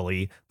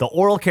 Luckily, the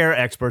oral care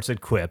experts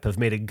at Quip have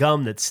made a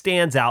gum that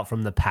stands out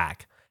from the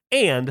pack,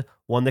 and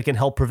one that can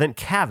help prevent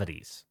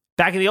cavities.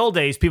 Back in the old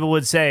days, people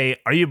would say,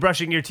 "Are you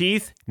brushing your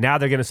teeth?" Now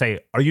they're going to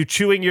say, "Are you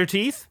chewing your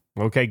teeth?"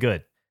 Okay,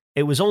 good.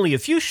 It was only a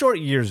few short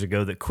years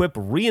ago that Quip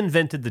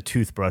reinvented the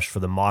toothbrush for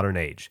the modern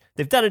age.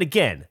 They've done it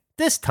again,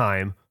 this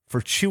time for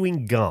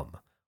chewing gum.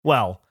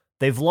 Well,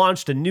 they've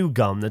launched a new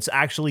gum that's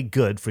actually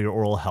good for your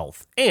oral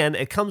health, and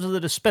it comes with a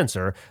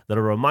dispenser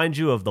that'll remind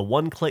you of the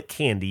one-click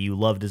candy you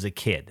loved as a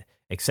kid,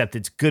 except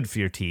it's good for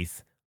your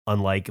teeth,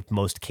 unlike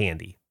most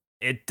candy.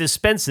 It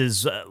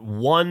dispenses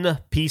one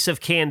piece of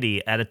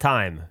candy at a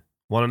time.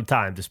 One at a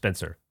time,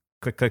 dispenser.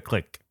 Click, click,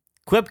 click.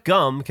 Quip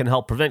gum can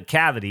help prevent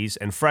cavities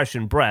and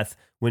freshen breath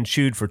when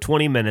chewed for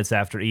 20 minutes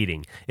after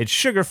eating. It's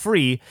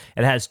sugar-free.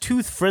 It has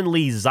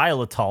tooth-friendly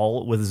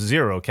xylitol with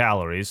 0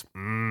 calories.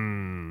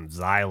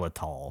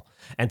 Xylitol.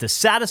 And to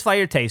satisfy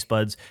your taste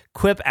buds,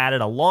 Quip added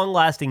a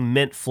long-lasting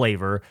mint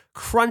flavor,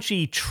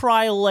 crunchy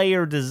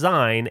tri-layer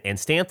design, and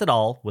stamped it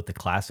all with the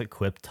classic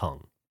Quip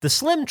tongue. The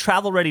slim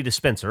travel-ready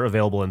dispenser,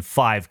 available in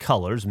 5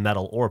 colors,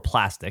 metal or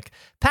plastic,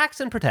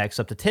 packs and protects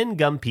up to 10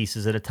 gum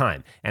pieces at a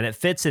time, and it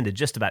fits into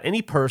just about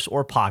any purse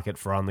or pocket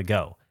for on the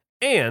go.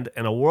 And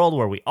in a world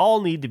where we all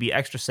need to be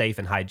extra safe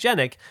and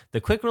hygienic, the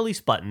quick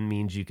release button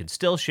means you can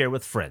still share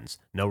with friends.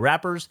 No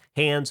wrappers,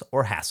 hands,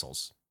 or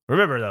hassles.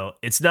 Remember though,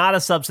 it's not a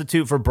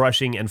substitute for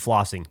brushing and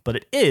flossing, but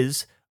it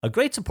is a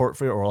great support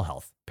for your oral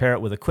health. Pair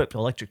it with a Quip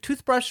electric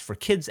toothbrush for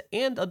kids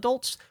and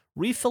adults,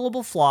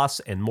 refillable floss,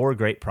 and more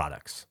great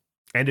products.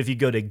 And if you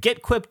go to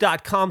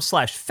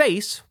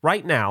getquip.com/face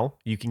right now,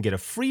 you can get a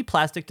free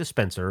plastic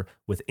dispenser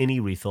with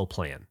any refill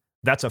plan.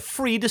 That's a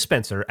free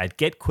dispenser at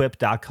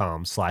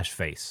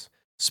getquip.com/face.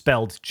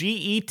 Spelled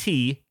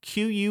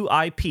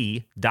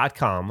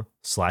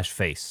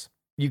GETQUIP.com/face.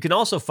 You can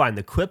also find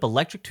the Quip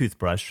electric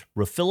toothbrush,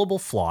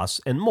 refillable floss,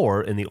 and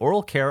more in the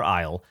oral care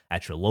aisle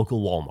at your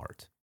local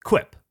Walmart.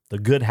 Quip, the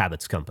good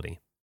habits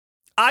company.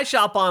 I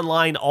shop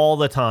online all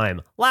the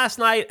time. Last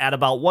night at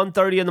about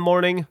 1:30 in the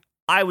morning,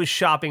 I was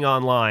shopping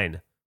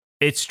online.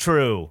 It's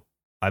true.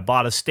 I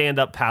bought a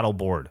stand-up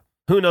paddleboard.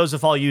 Who knows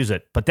if I'll use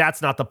it, but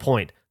that's not the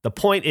point. The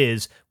point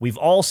is, we've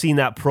all seen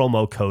that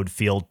promo code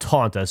field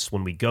taunt us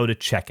when we go to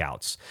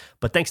checkouts.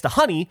 But thanks to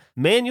Honey,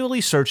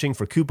 manually searching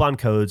for coupon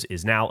codes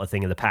is now a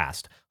thing of the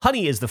past.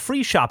 Honey is the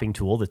free shopping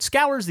tool that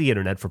scours the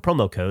internet for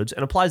promo codes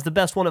and applies the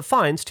best one it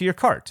finds to your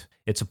cart.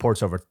 It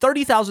supports over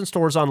 30,000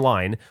 stores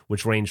online,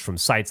 which range from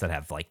sites that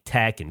have like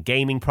tech and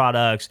gaming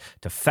products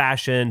to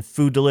fashion,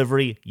 food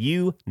delivery,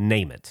 you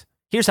name it.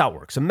 Here's how it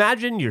works.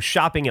 Imagine you're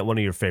shopping at one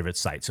of your favorite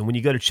sites, and when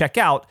you go to check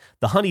out,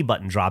 the Honey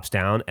button drops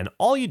down, and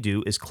all you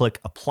do is click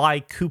Apply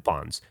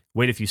Coupons.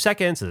 Wait a few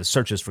seconds as it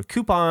searches for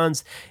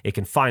coupons it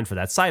can find for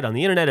that site on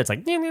the internet. It's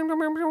like,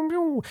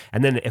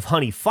 and then if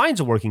Honey finds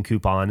a working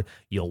coupon,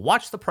 you'll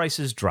watch the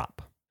prices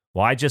drop.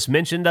 Well, I just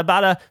mentioned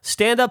about a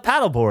stand-up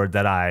paddleboard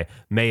that I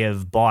may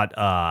have bought,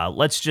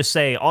 let's just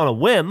say on a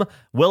whim.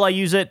 Will I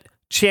use it?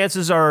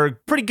 Chances are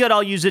pretty good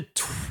I'll use it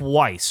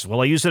twice.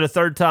 Will I use it a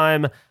third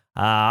time?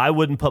 I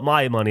wouldn't put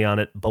my money on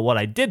it, but what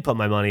I did put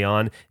my money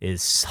on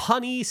is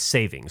Honey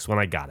Savings when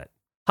I got it.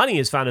 Honey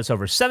has found its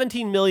over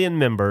 17 million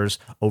members,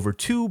 over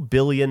 $2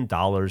 billion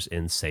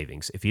in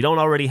savings. If you don't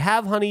already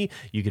have Honey,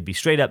 you could be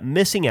straight up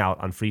missing out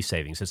on free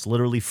savings. It's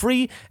literally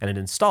free, and it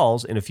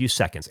installs in a few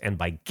seconds. And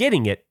by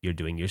getting it, you're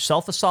doing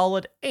yourself a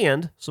solid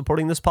and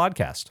supporting this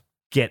podcast.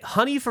 Get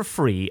Honey for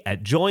free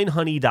at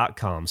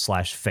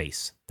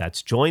joinhoney.com/face.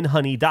 That's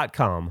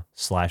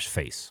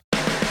joinhoney.com/face.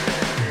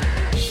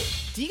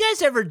 Do you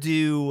guys ever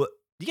do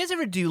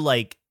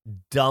like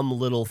dumb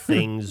little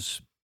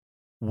things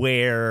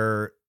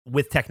where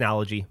with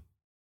technology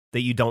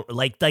that you don't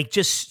like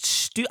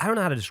just I don't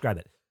know how to describe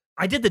it.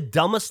 I did the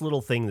dumbest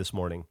little thing this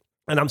morning,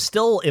 and I'm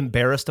still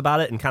embarrassed about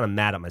it and kind of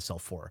mad at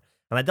myself for it.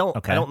 And I don't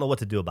know what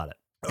to do about it.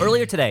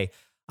 Earlier today,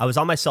 I was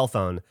on my cell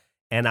phone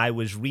and I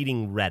was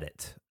reading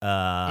Reddit.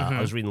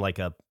 I was reading like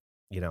a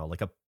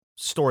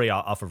story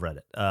off of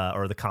Reddit,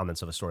 or the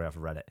comments of a story off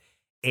of Reddit.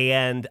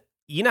 And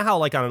you know how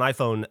like on an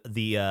iPhone,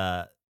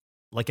 the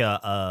like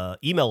a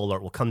email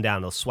alert will come down,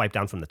 it'll swipe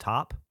down from the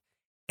top.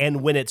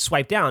 And when it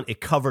swiped down,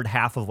 it covered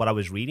half of what I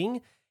was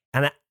reading.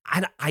 And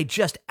I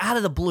just, out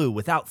of the blue,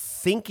 without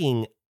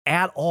thinking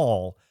at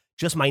all,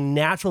 just my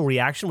natural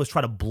reaction was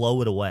try to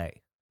blow it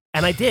away.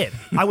 And I did.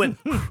 I went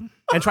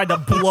and tried to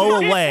blow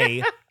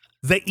away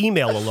the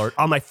email alert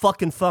on my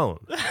fucking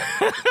phone.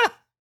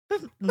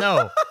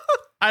 No.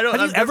 I don't.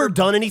 Have you ever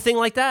done anything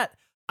like that?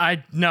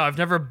 No, I've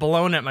never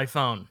blown at my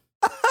phone.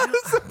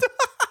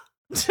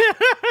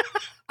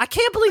 I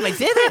can't believe I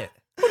did it.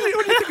 What do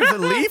you think? It was a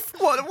leaf?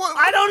 What?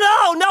 I don't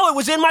know. No, it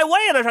was in my way,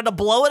 and I tried to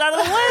blow it out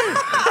of the way.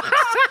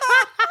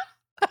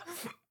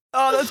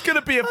 Oh, that's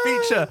gonna be a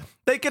feature.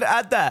 They could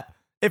add that.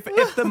 If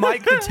the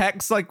mic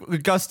detects like a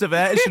gust of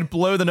air, it should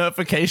blow the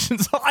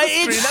notifications off the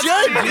screen. It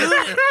should,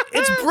 dude.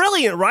 It's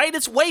brilliant, right?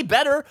 It's way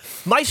better.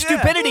 My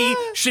stupidity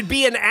should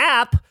be an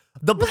app.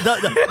 The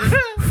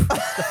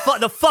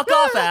fuck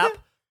off app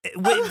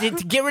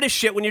to get rid of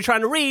shit when you're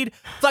trying to read.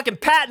 Fucking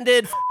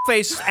patented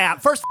face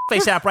app. First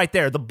face app right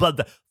there.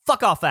 The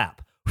fuck off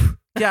app.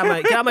 Get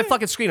out my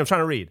fucking screen. I'm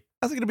trying to read.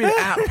 How's it going to be an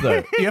app,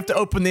 though? You have to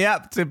open the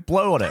app to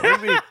blow on it. What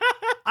do you mean?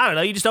 I don't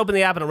know. You just open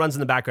the app and it runs in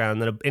the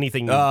background. And then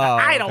anything.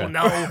 I don't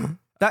know.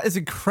 That is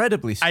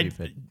incredibly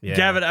stupid.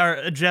 Gavin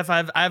or Jeff,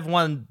 I have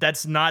one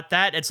that's not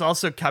that. It's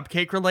also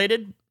cupcake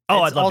related.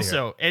 Oh, it's I'd love to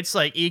hear it. It's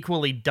like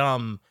equally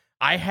dumb.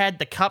 I had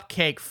the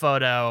cupcake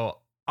photo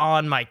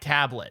on my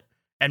tablet,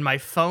 and my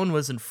phone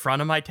was in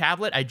front of my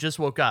tablet. I just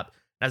woke up.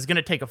 I was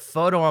gonna take a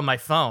photo on my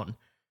phone.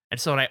 And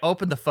so when I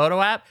opened the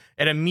photo app,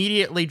 it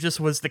immediately just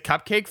was the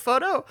cupcake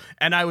photo.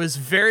 And I was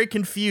very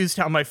confused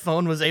how my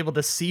phone was able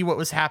to see what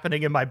was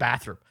happening in my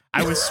bathroom.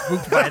 I was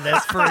spooked by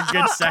this for a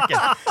good second.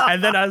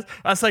 And then I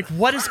was like,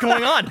 what is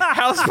going on?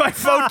 How's my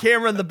phone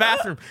camera in the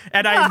bathroom?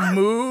 And I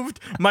moved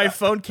my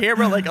phone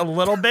camera like a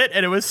little bit,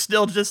 and it was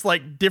still just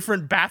like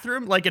different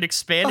bathroom. Like it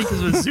expanded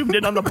because it was zoomed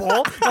in on the bowl.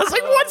 I was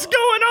like, what's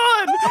going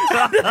on?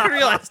 And then I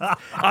realized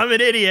I'm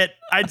an idiot.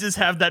 I just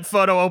have that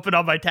photo open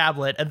on my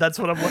tablet, and that's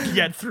what I'm looking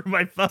at through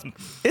my phone.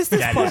 Is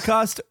this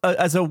podcast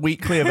as a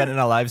weekly event in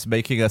our lives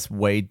making us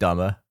way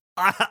dumber?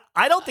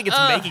 I don't think it's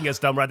making us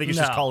dumber. I think it's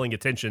just calling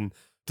attention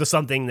to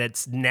something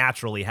that's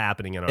naturally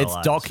happening in our lives.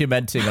 It's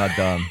documenting our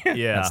dumb.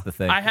 Yeah. That's the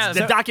thing.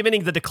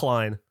 Documenting the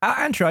decline.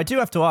 Andrew, I do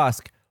have to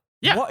ask,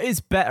 what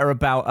is better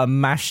about a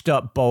mashed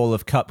up bowl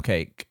of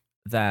cupcake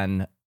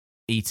than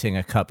eating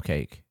a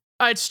cupcake?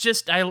 It's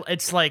just,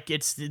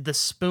 the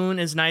spoon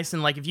is nice,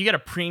 and like if you get a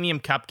premium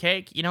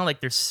cupcake, you know,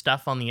 like there's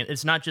stuff on the end.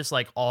 It's not just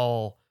like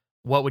all,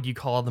 what would you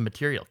call the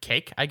material?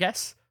 Cake, I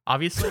guess,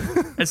 obviously.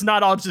 It's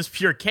not all just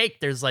pure cake.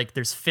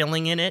 There's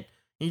filling in it.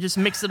 You just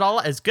mix it all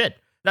up. It's good.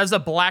 That was a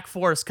Black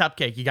Forest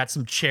cupcake. You got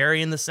some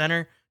cherry in the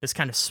center. Just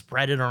kind of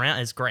spread it around.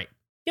 It's great.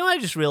 You know what I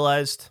just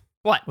realized?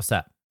 What's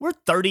that? We're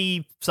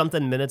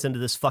 30-something minutes into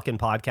this fucking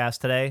podcast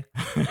today,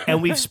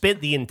 and we've spent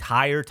the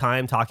entire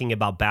time talking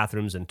about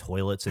bathrooms and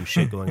toilets and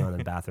shit going on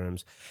in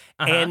bathrooms.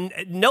 And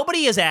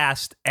nobody has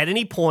asked at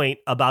any point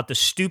about the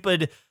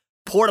stupid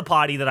porta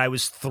potty that I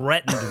was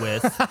threatened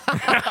with. Oh,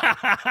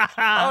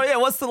 yeah,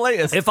 what's the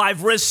latest? If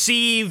I've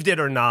received it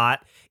or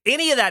not.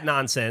 Any of that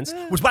nonsense,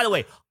 which, by the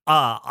way,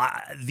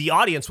 the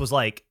audience was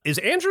like, is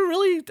Andrew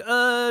really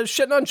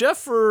shitting on Jeff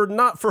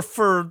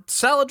for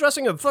salad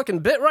dressing a fucking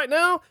bit right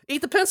now?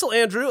 Eat the pencil,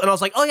 Andrew. And I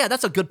was like, oh yeah,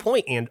 that's a good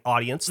point, and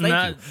audience.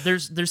 Thank you.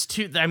 There's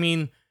two, I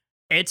mean,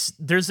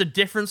 there's a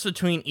difference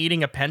between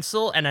eating a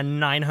pencil and a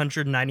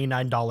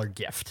 $999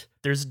 gift.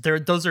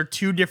 Those are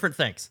two different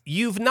things.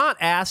 You've not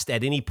asked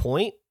at any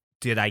point,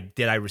 did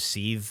I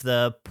receive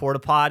the porta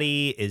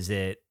potty? Is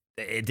it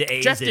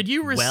Jeff, did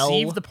you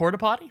receive the porta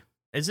potty?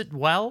 Is it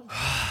well?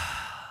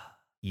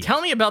 Yeah.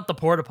 Tell me about the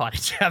porta potty,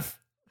 Jeff.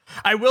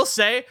 I will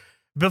say,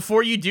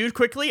 before you do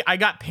quickly, I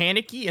got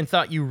panicky and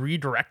thought you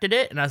redirected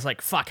it. And I was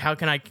like, fuck, how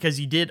can I? Because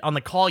you did, on the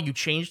call, you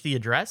changed the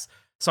address.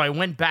 So I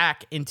went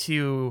back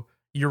into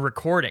your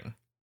recording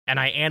and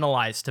I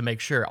analyzed to make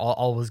sure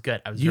all was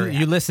good. I was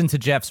You listened to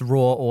Jeff's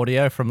raw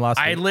audio from last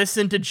week? I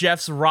listened to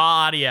Jeff's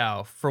raw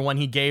audio for when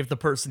he gave the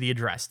person the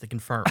address to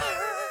confirm.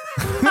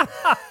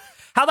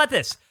 How about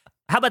this?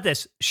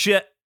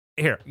 Shit.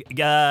 Here,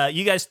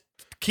 you guys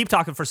keep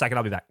talking for a second.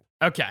 I'll be back.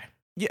 Okay.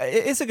 Yeah,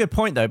 it is a good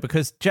point, though,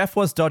 because Jeff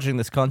was dodging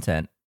this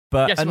content,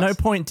 but yes, at no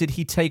point did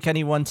he take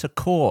anyone to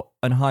court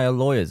and hire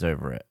lawyers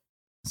over it.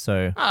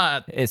 So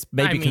it's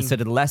maybe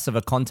considered less of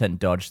a content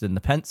dodge than the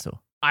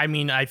pencil. I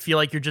mean, I feel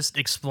like you're just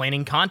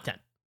explaining content.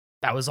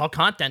 That was all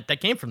content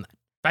that came from that.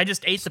 If I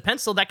just ate the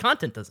pencil, that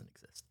content doesn't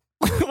exist.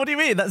 What do you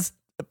mean?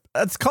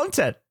 That's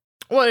content.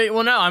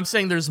 Well, no, I'm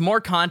saying there's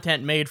more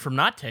content made from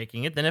not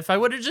taking it than if I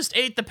would have just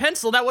ate the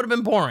pencil. That would have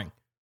been boring.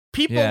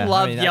 People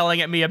love yelling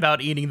at me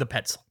about eating the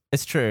pencil.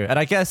 It's true. And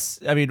I guess,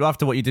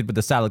 after what you did with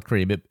the salad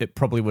cream, it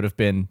probably would have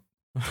been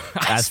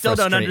I still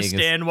don't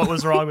understand what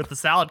was wrong with the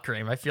salad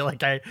cream. I feel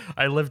like I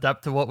lived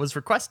up to what was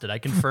requested. I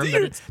confirmed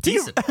that it's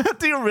decent.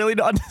 Do you really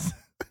not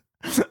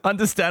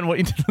understand what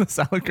you did with the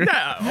salad cream?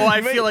 Yeah. Well,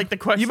 I feel like the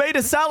question... You made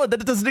a salad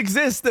that doesn't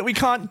exist, that we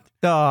can't...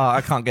 Oh,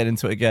 I can't get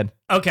into it again.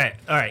 Okay.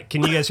 All right.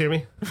 Can you guys hear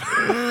me?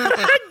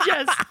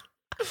 Yes.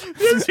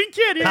 Yes, we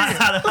can hear you.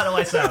 How do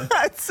I sound?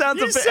 It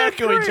sounds a bit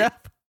echoey, Jeff.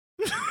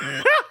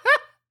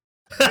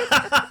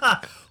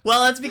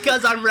 Well, that's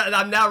because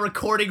I'm now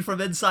recording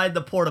from inside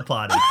the porta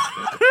potty.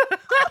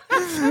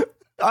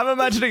 I'm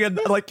imagining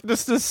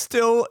just a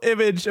still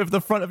image of the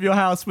front of your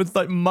house with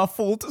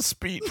muffled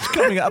speech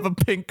coming out of a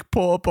pink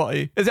porta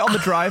potty. Is it on the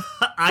drive?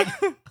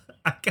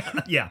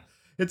 Yeah,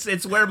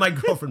 it's where my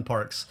girlfriend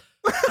parks.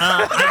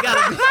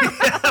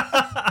 I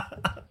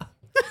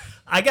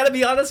gotta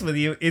be honest with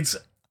you.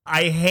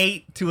 I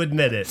hate to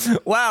admit it.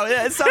 Wow,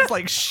 yeah, it sounds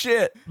like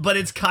shit. But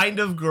it's kind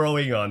of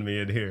growing on me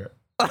in here.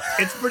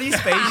 It's pretty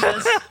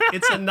spacious.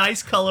 It's a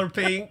nice color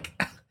pink.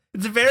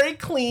 It's very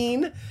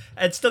clean.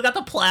 It's still got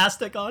the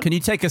plastic on. Can you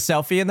take a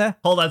selfie in there?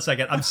 Hold on a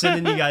second. I'm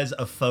sending you guys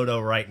a photo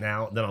right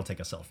now. Then I'll take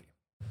a selfie.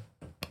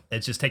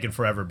 It's just taking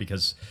forever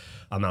because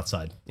I'm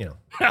outside, you know.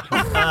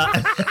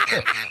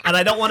 And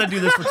I don't want to do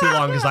this for too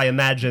long because I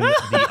imagine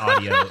the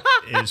audio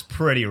is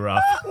pretty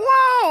rough.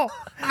 Wow.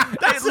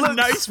 That's a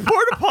nice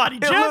porta potty,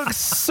 It Jeff. looks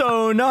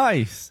so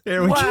nice.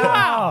 Here we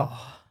Wow.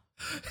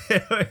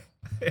 go.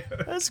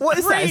 That's What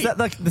is that? great. Is that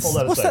like Hold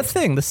on a what's that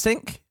second. thing? The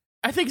sink?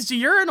 I think it's a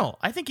urinal.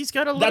 I think he's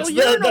got a That's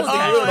little the- urinal. that's the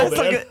there. urinal, it's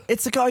man. like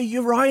it's got a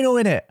urinal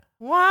in it.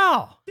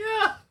 Wow.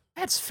 Yeah.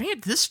 That's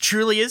fantastic. This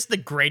truly is the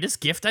greatest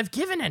gift I've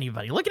given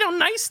anybody. Look at how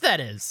nice that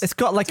is. It's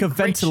got like a great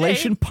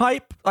ventilation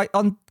pipe like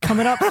on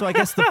coming up, so I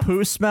guess the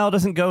poo smell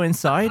doesn't go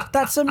inside.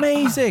 That's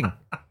amazing.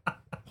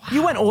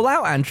 You went all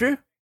out, Andrew.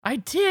 I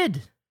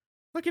did.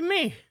 Look at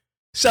me.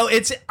 So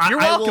it's You're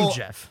welcome,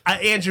 Jeff.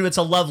 Andrew. It's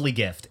a lovely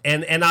gift,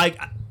 and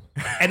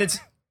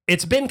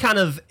it's been kind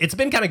of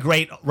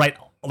great, right?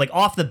 Like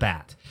off the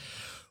bat,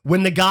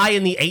 when the guy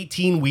in the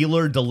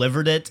 18-wheeler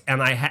delivered it,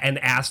 and and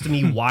asked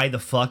me why the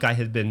fuck I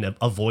had been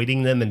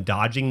avoiding them and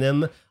dodging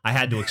them, I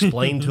had to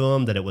explain to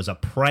him that it was a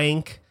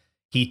prank.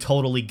 He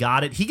totally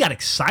got it. He got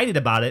excited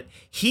about it.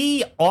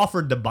 He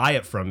offered to buy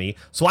it from me,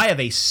 so I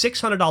have a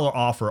 $600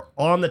 offer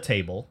on the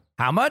table.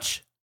 How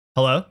much?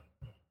 Hello,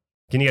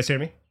 can you guys hear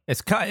me?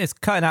 It's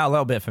cutting out a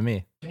little bit for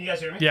me. Can you guys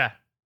hear me? Yeah.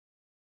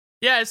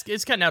 Yeah,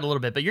 it's cutting out a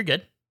little bit, but you're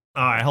good.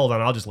 All right, hold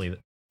on. I'll just leave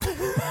it.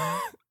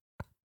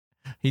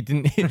 He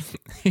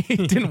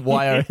didn't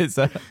wire his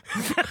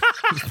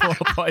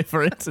porta potty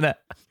for internet.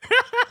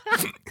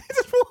 He's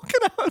just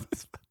walking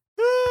out.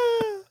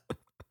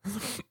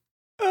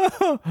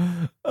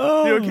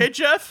 Oh. You okay,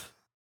 Jeff?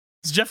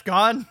 Is Jeff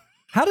gone?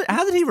 How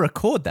did he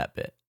record that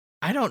bit?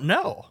 I don't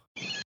know.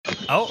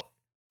 Oh.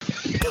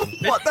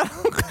 What the?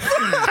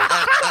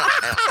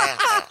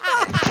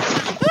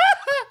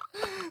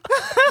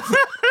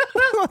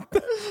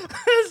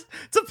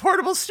 It's a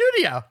portable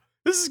studio.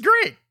 This is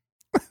great.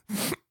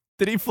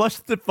 Did he flush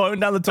the phone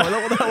down the toilet?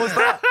 What the hell was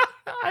that?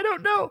 I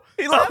don't know.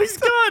 He Oh, lost he's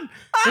gone.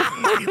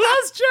 He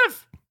lost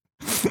Jeff.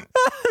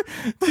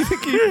 Do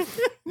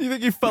you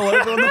think he fell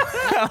over on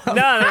the?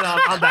 No,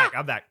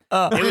 I'm back.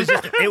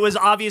 It was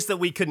obvious that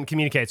we couldn't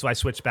communicate, so I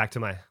switched back to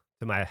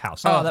my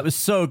house. Oh, that was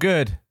so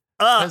good.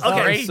 That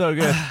Okay. was So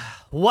good.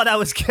 What I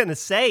was gonna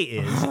say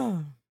is,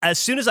 as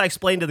soon as I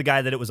explained to the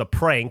guy that it was a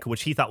prank,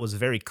 which he thought was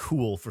very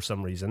cool for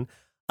some reason,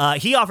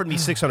 he offered me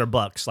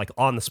 $600, like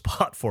on the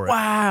spot for it.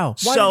 Wow.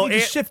 Why So did you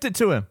just shift it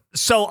to him?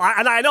 So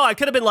I know I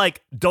could have been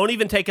like, don't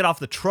even take it off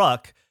the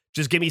truck.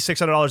 Just give me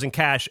 $600 in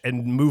cash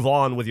and move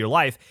on with your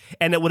life.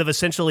 And it would have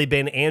essentially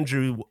been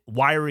Andrew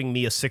wiring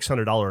me a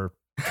 $600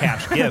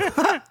 cash gift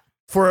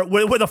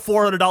with a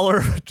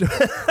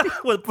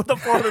 $400 with a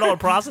 $400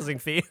 processing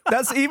fee.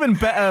 That's even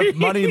better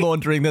money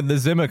laundering than the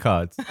Zimmer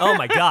cards. Oh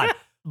my God.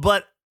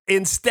 But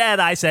instead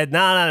I said,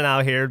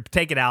 no, here,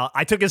 take it out.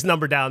 I took his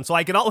number down so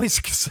I can always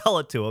sell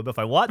it to him if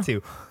I want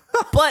to.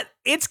 But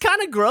it's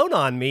kind of grown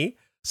on me.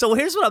 So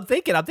here's what I'm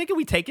thinking. I'm thinking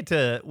we take it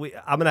to,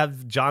 I'm going to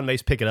have John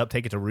Mace pick it up,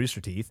 take it to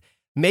Rooster Teeth.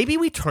 Maybe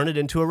we turn it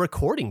into a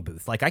recording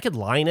booth. Like I could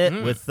line it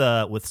with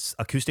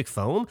acoustic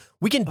foam.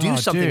 We can do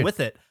something dude. with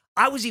it.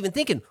 I was even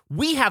thinking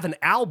we have an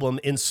album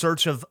in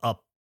search of a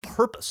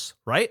purpose,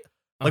 right?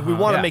 Like we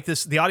want to make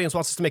this, the audience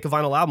wants us to make a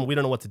vinyl album. We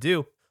don't know what to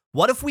do.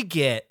 What if we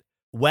get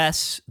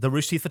Wes, the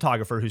Rooster Teeth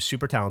photographer, who's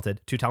super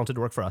talented, too talented to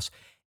work for us,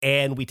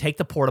 and we take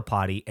the porta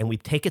potty and we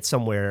take it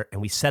somewhere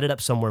and we set it up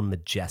somewhere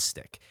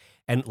majestic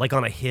and like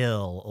on a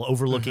hill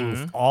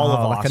overlooking all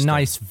of like Austin. a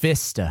nice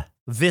vista.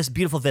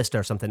 Beautiful vista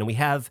or something. And we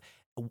have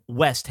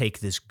Wes take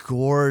this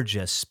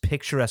gorgeous,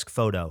 picturesque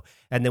photo,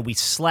 and then we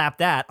slap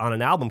that on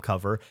an album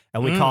cover,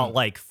 and we call it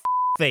like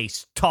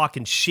face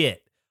talking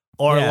shit,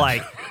 or Yeah.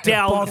 like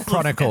down Bog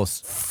Chronicles.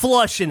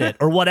 flushing it,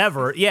 or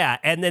whatever. Yeah,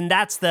 and then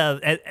that's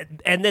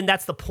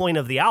the point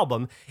of the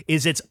album.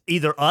 Is it's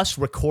either us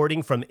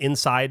recording from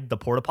inside the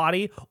porta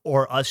potty,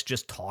 or us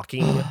just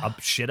talking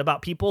shit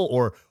about people,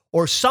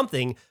 or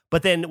something.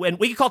 But then when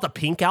we could call it the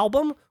Pink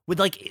Album, with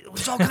like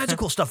there's all kinds of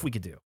cool stuff we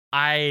could do.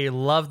 I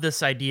love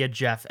this idea,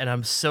 Jeff, and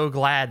I'm so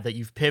glad that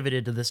you've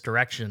pivoted to this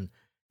direction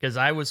because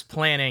I was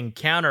planning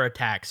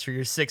counterattacks for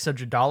your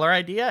 $600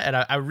 idea, and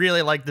I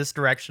really like this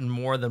direction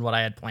more than what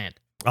I had planned.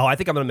 Oh, I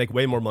think I'm going to make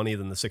way more money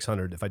than the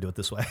 600 if I do it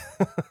this way.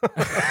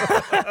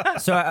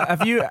 So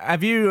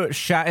have you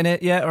shat in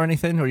it yet or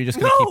anything, or are you just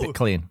gonna keep it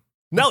clean?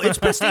 No, it's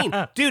pristine,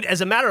 dude.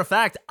 As a matter of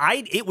fact,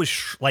 it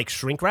was like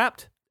shrink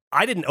wrapped.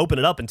 I didn't open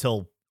it up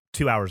until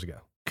 2 hours ago.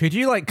 Could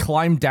you like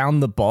climb down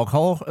the bog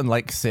hole and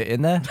like sit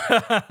in there?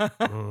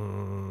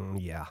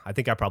 Yeah, I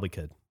think I probably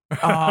could.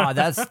 Ah,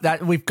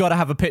 that. We've got to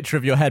have a picture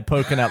of your head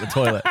poking out the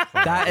toilet.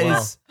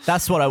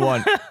 That's what I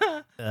want.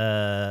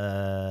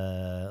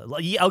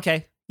 Yeah,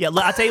 okay. Yeah,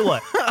 I'll tell you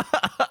what.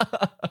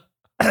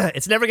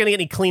 It's never going to get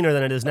any cleaner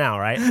than it is now,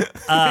 right?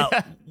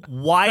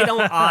 Why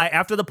don't I,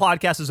 after the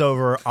podcast is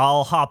over,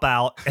 I'll hop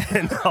out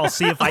and I'll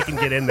see if I can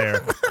get in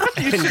there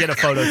and get a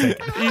photo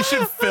taken. You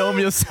should film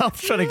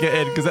yourself trying to get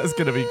in because that's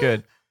gonna be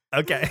good.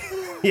 Okay.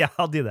 Yeah,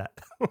 I'll do that.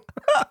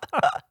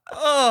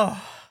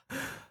 Oh,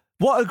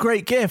 what a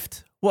great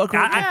gift! What a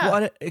great gift!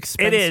 What an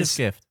expensive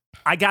gift!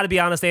 I got to be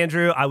honest,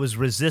 Andrew. I was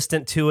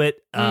resistant to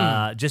it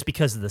just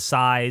because of the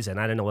size, and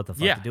I didn't know what the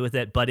fuck to do with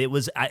it. But it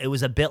was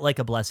a bit like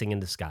a blessing in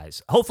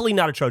disguise. Hopefully,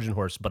 not a Trojan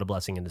horse, but a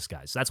blessing in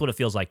disguise. That's what it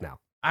feels like now.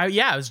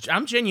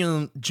 I'm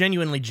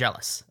genuinely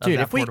jealous. Of Dude,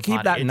 that if we porta keep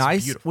potty. that It's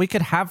nice, beautiful. we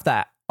could have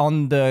that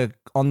on the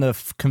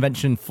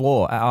convention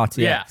floor at RTX.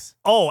 Yeah.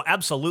 Oh,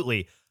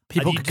 absolutely.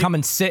 People could come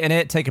and sit in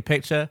it, take a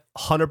picture.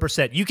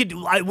 100%. You could, you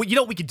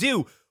know what we could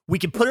do? We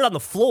could put it on the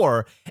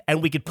floor,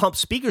 and we could pump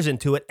speakers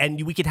into it,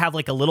 and we could have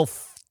like a little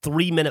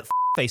 3-minute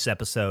face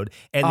episode,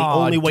 and the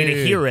only way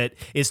to hear it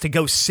is to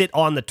go sit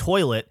on the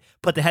toilet,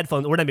 put the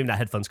headphones, or maybe not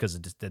headphones because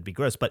that'd be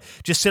gross, but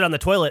just sit on the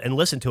toilet and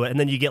listen to it, and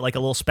then you get like a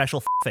little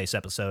special face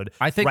episode.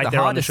 I think right the there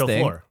on the hardest show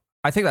thing, floor.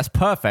 I think that's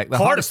perfect. The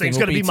Hardest hardest thing's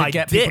thing gonna will be be my to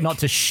get dick. people not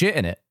to shit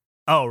in it.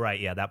 Oh, right.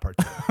 Yeah, that part.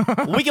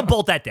 We can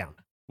bolt that down.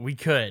 We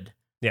could.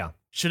 Yeah.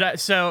 Should I?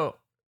 So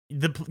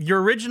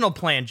your original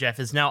plan, Jeff,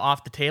 is now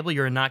off the table.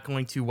 You're not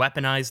going to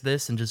weaponize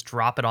this and just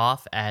drop it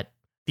off at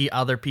the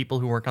other people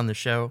who work on the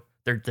show,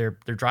 their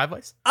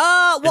driveways.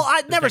 Well,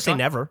 I'd never that say gone?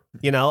 never.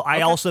 You know,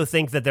 I also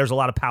think that there's a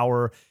lot of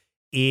power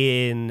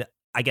in,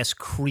 I guess,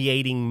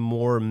 creating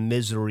more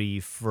misery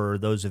for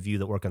those of you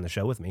that work on the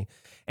show with me.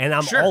 And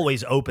I'm Sure.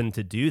 always open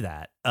to do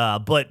that.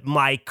 But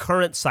my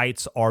current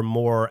sites are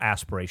more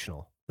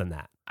aspirational than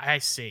that. I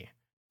see.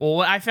 Well,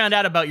 when I found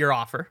out about your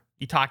offer.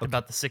 You talked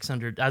about the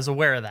 600. I was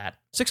aware of that.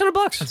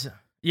 $600.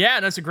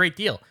 Yeah, that's a great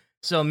deal.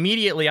 So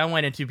immediately I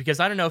went into, because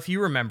I don't know if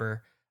you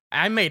remember,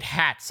 I made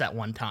hats at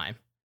one time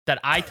that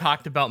I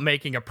talked about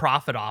making a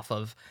profit off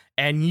of,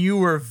 and you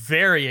were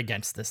very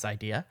against this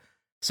idea.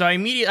 So I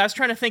was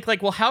trying to think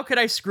like, well, how could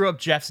I screw up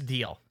Jeff's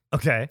deal?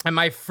 Okay. And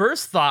my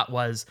first thought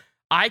was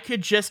I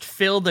could just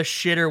fill the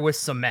shitter with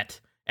cement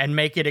and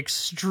make it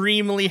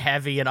extremely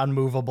heavy and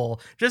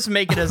unmovable. Just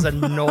make it as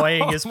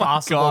annoying as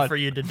possible God. for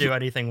you to do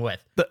anything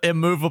with. The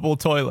immovable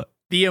toilet.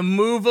 The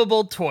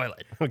immovable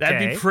toilet. That'd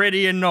Okay. be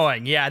pretty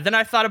annoying. Yeah. Then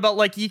I thought about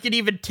like you could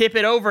even tip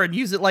it over and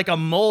use it like a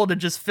mold and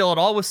just fill it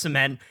all with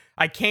cement.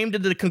 I came to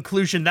the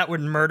conclusion that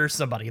would murder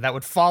somebody. That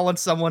would fall on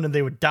someone and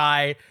they would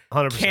die.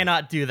 100%.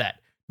 Cannot do that.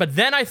 But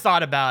then I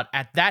thought about,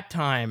 at that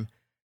time,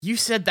 you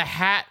said the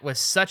hat was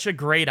such a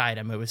great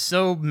item. It was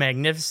so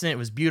magnificent. It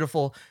was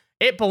beautiful.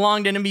 It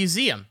belonged in a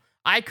museum.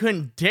 I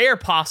couldn't dare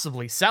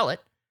possibly sell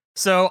it.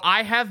 So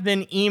I have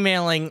been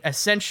emailing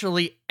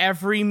essentially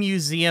every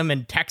museum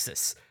in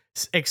Texas,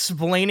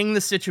 explaining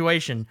the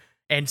situation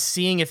and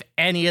seeing if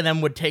any of them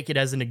would take it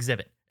as an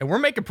exhibit. And we're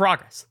making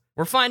progress.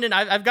 We're finding,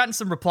 I've gotten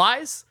some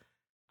replies.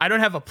 I don't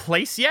have a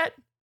place yet,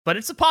 but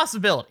it's a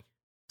possibility.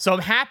 So I'm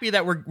happy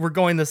that we're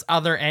going this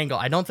other angle.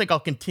 I don't think I'll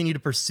continue to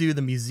pursue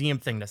the museum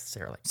thing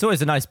necessarily. It's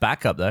always a nice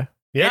backup, though.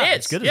 Yeah, It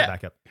it's is, good as yeah. a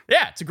backup.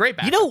 Yeah, it's a great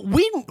backup. You know,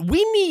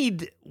 we need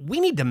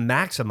to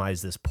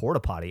maximize this porta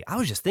potty. I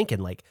was just thinking,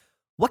 like,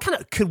 what kind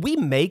of could we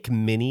make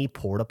mini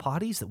porta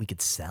potties that we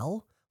could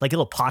sell, like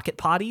little pocket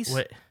potties?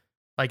 What,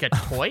 like a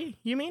toy,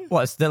 you mean?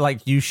 What's the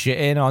like you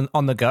shitting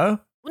on the go?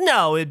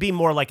 No, it'd be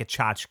more like a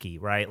tchotchke,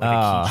 right? Like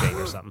a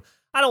keychain or something.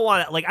 I don't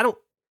want it. Like,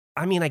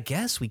 I mean, I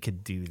guess we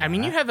could do that. I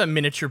mean, you have a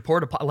miniature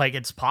porta potty. Like,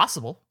 it's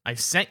possible. I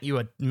sent you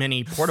a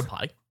mini porta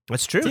potty.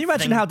 That's true. Can you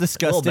imagine thing- how little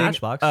disgusting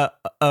matchbox.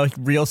 a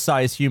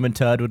real-sized human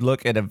turd would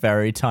look in a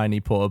very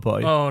tiny porta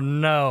potty? Oh,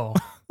 no.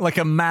 Like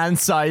a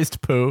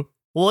man-sized poo.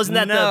 Well, wasn't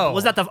that No.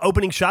 was that the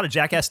opening shot of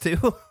Jackass 2?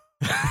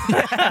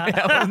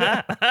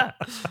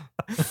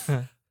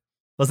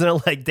 Wasn't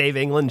it like Dave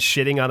England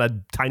shitting on a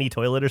tiny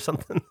toilet or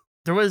something?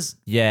 There was...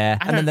 Yeah.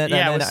 I don't-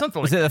 yeah, it was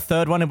something was like it the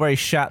third one where he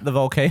shat the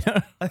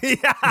volcano?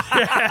 Yeah.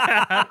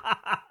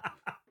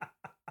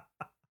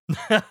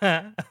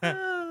 I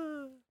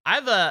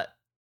have a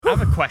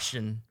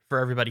question for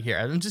everybody here.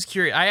 I'm just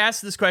curious. I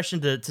asked this question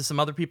to some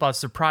other people. I was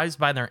surprised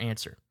by their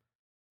answer.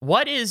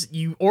 What is,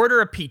 you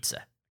order a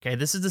pizza. Okay,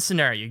 this is the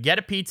scenario. You get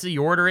a pizza,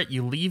 you order it,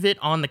 you leave it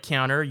on the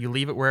counter, you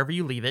leave it wherever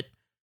you leave it.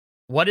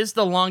 What is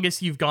the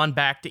longest you've gone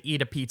back to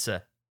eat a piece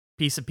of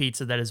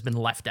pizza that has been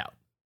left out?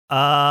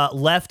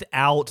 Left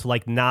out,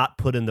 like not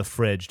put in the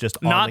fridge,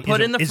 just Not put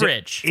in the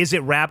fridge. Is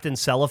it wrapped in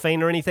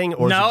cellophane or anything,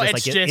 or No, is it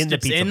it's just like in the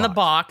it's pizza in the box?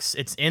 box.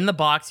 It's in the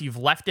box. You've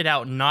left it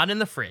out, not in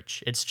the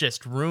fridge. It's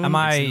just room. Am it's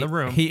I in the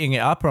room. heating it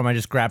up or am I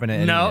just grabbing it?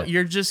 and No, eating it?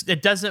 you're just,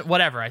 it doesn't,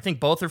 whatever. I think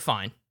both are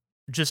fine.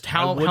 Just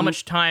how wouldn't-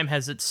 much time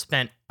has it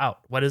spent out?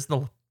 What is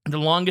the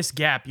longest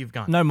gap you've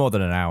gone? No more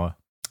than an hour.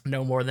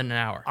 No more than an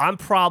hour. I'm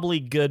probably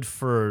good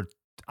for.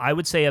 I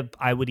would say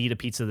I would eat a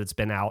pizza that's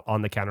been out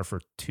on the counter for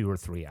 2 or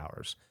 3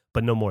 hours,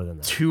 but no more than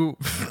that. 2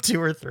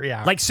 or 3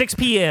 hours. Like 6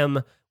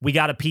 p.m., we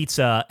got a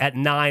pizza. At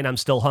 9, I'm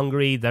still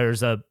hungry.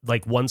 There's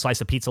one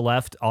slice of pizza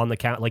left on the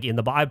count, like in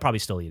the. I'd probably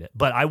still eat it,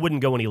 but I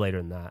wouldn't go any later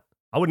than that.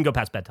 I wouldn't go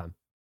past bedtime.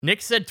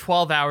 Nick said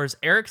 12 hours.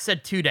 Eric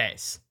said 2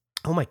 days.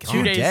 Oh my god,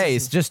 2 days.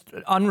 Days, just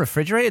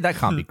unrefrigerated? That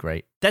can't be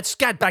great. That's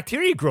got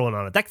bacteria growing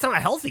on it. That's not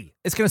healthy.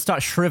 It's going to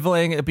start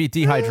shriveling. It'll be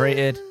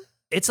dehydrated.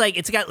 It's like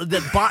it's got the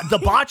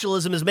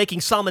botulism is making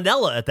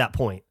salmonella at that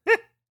point.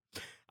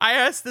 I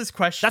asked this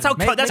question. That's how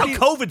Maybe-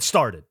 COVID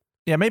started.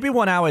 Yeah, maybe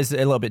 1 hour is a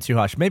little bit too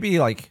harsh. Maybe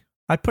like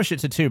I'd push it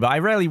to 2, but I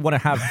rarely want to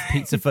have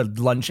pizza for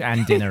lunch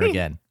and dinner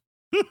again.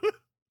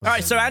 All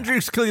right, so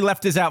Andrew's clearly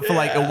left us out for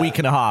like a week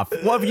and a half.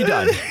 What have you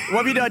done? What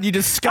have you done, you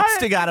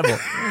disgusting animal?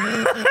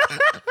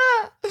 I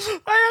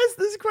asked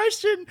this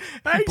question.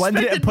 I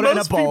blended it and put it in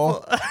a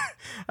bowl.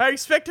 I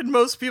expected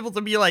most people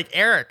to be like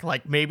Eric,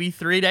 like maybe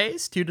 3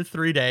 days, 2 to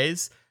 3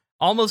 days.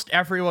 Almost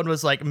everyone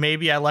was like,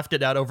 maybe I left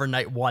it out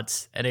overnight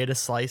once and ate a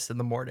slice in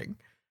the morning.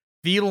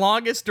 The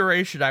longest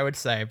duration, I would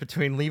say,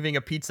 between leaving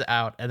a pizza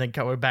out and then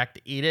coming back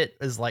to eat it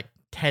is like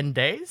 10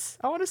 days,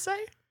 I want to say.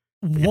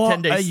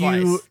 What are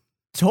you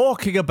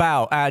talking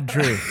about,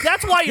 Andrew?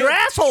 That's why your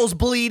asshole's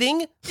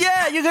bleeding.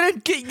 Yeah, you're gonna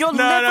get your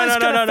liver's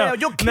gonna fail.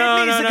 Your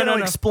kidneys are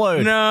gonna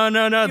explode. No.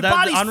 Your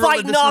body's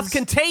fighting off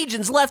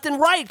contagions left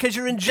and right because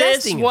you're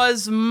ingesting. This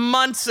was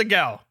months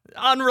ago,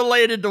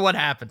 unrelated to what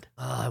happened.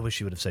 I wish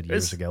you would have said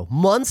years ago.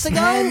 Months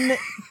ago?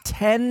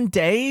 10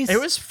 days? It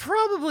was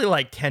probably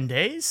like 10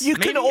 days. You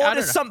can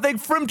order something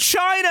from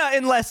China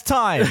in less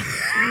time.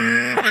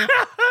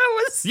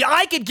 Yeah,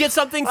 I could get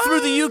something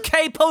through the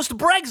UK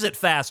post-Brexit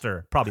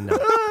faster. Probably not.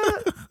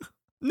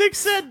 Nick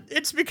said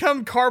it's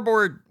become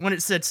cardboard when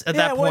it sits at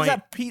that point. What is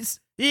that piece?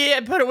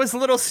 Yeah, but it was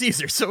Little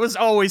Caesar, so it was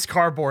always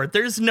cardboard.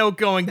 There's no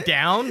going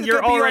down.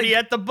 You're already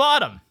at the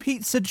bottom.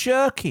 Pizza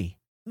jerky.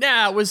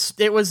 Nah,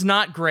 it was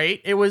not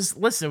great. It was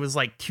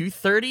like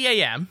 2:30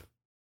 a.m.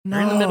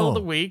 We're in the middle of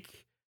the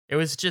week. It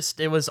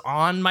was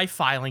on my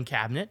filing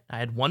cabinet. I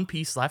had one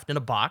piece left in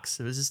a box.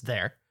 It was just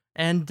there.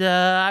 And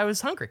I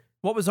was hungry.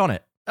 What was on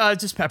it?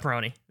 Just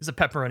pepperoni. It was a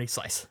pepperoni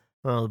slice.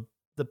 Well,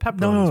 the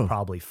pepperoni's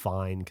probably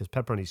fine because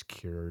pepperoni's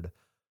cured.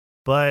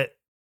 But,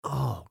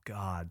 oh,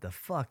 God, the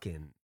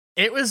fucking...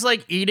 It was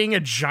like eating a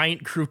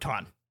giant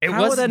crouton.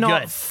 How are there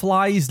not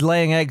flies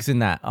laying eggs in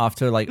that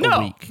after like a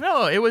week?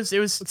 No, it was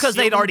because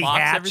they'd already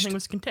hatched. Everything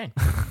was contained.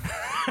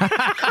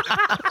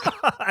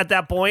 At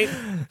that point,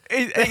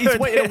 he's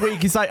waiting a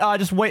week. He's like,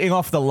 just waiting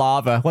off the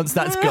lava. Once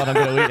that's gone, I'm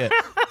going to eat it.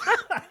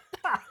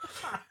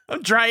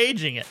 I'm dry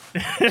aging it.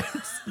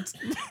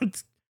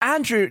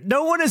 Andrew,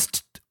 no one has.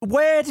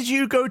 Where did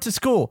you go to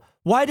school?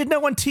 Why did no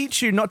one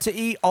teach you not to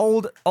eat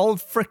old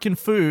frickin'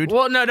 food?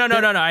 Well, no.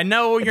 I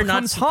know you're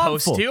not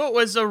supposed harmful. to. It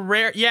was a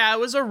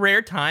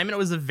rare time, and it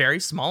was a very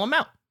small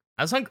amount.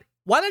 I was hungry.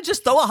 Why not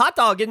just throw a hot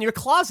dog in your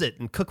closet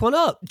and cook one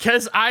up?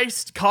 Because I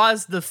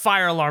caused the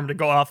fire alarm to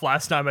go off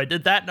last time I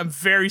did that, and I'm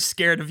very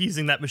scared of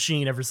using that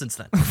machine ever since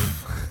then.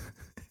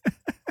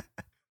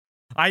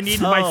 I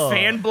need my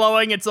fan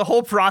blowing. It's a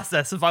whole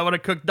process if I want to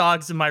cook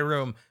dogs in my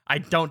room. I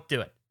don't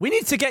do it. We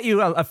need to get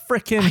you a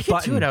frickin' I could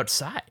button. do it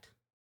outside.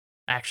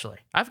 Actually,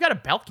 I've got a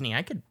balcony.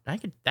 I could.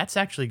 That's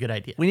actually a good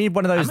idea. We need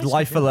one of those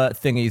life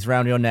alert thingies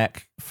around your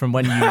neck from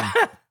when you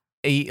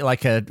eat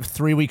like a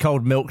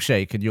 3-week-old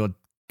milkshake and your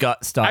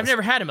gut starts I've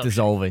never had a milkshake.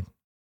 dissolving.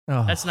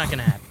 Oh. That's not going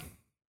to happen.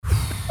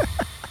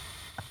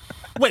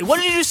 Wait,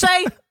 what did you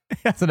say? He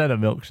hasn't had a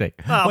milkshake.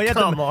 Oh, well,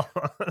 come on.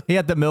 He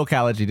had the milk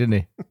allergy, didn't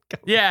he?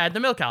 Yeah, the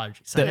milk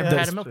allergy. So I never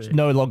had a milkshake.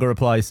 No longer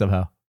applies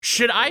somehow.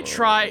 Should I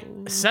try?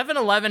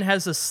 7-Eleven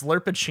has a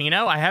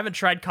Slurppuccino. I haven't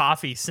tried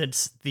coffee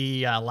since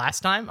the last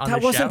time on the show.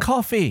 That wasn't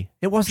coffee.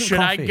 It wasn't Should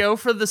coffee. I go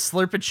for the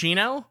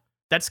Slurppuccino?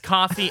 That's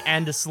coffee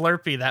and a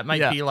Slurpee. That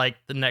might be like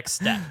the next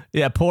step.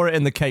 Yeah, pour it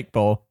in the cake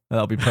bowl.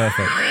 That'll be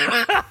perfect.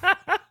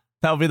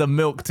 That'll be the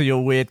milk to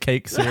your weird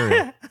cake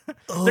cereal.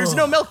 There's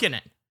no milk in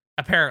it,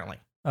 apparently.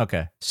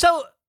 Okay.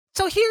 So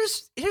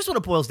here's what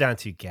it boils down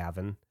to,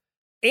 Gavin.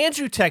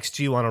 Andrew texts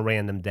you on a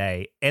random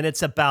day, and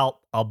it's about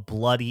a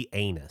bloody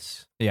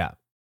anus. Yeah.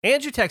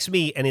 Andrew texts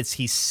me, and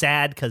he's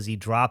sad because he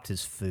dropped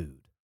his food.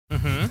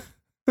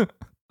 Mm-hmm.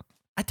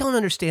 I don't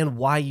understand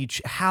why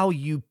how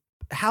you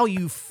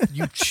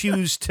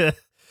choose to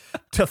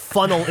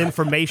funnel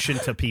information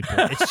to people.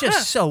 It's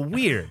just so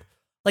weird.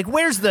 Like,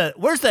 where's the?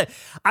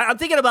 I'm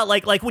thinking about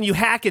like when you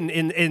hack in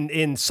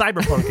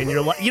Cyberpunk, and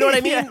you're like, you know what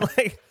I mean? Yeah.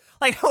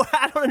 Like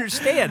I don't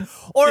understand,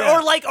 or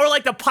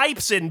like the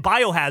pipes in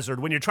Biohazard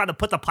when you're trying to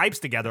put the pipes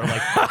together.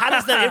 Like, how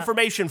does the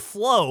information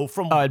flow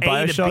from A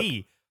to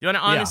B? You want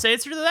an honest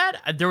answer to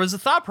that? There was a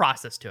thought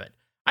process to it.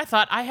 I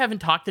thought, I haven't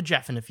talked to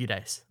Jeff in a few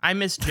days. I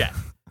miss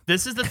Jeff.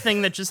 This is the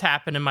thing that just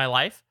happened in my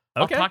life.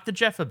 Okay. I'll talk to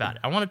Jeff about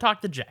it. I want to talk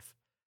to Jeff.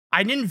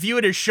 I didn't view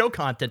it as show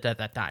content at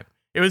that time.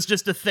 It was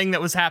just a thing that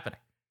was happening.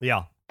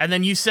 Yeah. And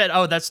then you said,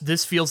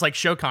 this feels like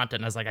show content.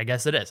 And I was like, I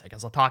guess it is. I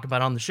guess I'll talk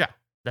about it on the show.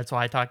 That's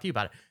why I talked to you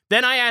about it.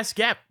 Then I asked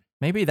Gab.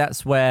 Maybe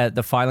that's where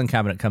the filing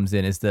cabinet comes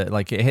in, is that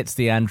like it hits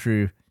the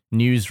Andrew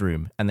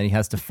newsroom and then he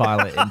has to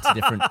file it into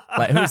different,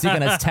 like, who's he going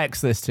to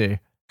text this to?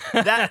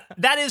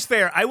 That is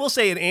fair. I will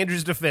say in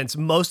Andrew's defense,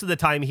 most of the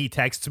time he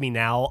texts me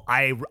now,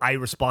 I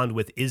respond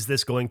with, is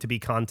this going to be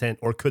content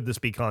or could this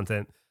be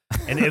content?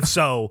 And if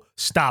so,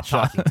 stop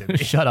talking to me.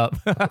 Shut up.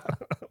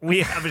 We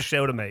have a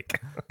show to make.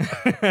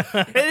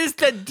 It is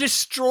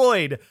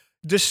destroyed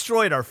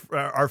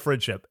our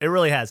friendship. It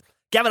really has.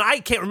 Gavin, I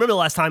can't remember the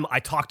last time I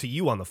talked to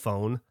you on the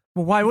phone.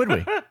 Well, why would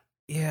we?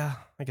 Yeah,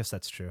 I guess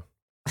that's true.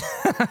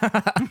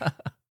 I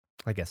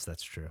guess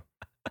that's true.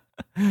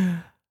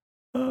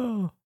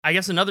 I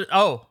guess another.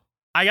 Oh,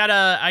 we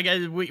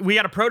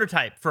got a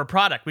prototype for a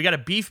product. We got a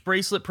beef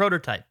bracelet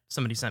prototype.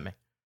 Somebody sent me.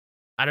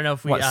 I don't know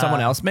if we. What?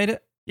 Someone else made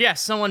it? Yeah,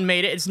 someone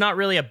made it. It's not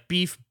really a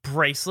beef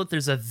bracelet.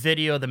 There's a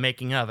video of the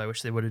making of. I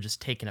wish they would have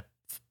just taken a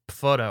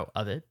photo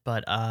of it,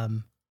 but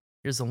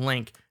here's a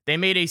link. They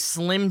made a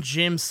Slim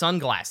Jim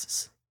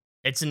sunglasses.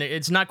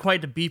 It's not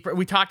quite the beef.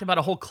 We talked about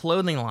a whole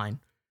clothing line.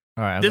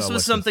 All right, this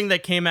was something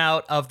that came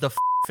out of the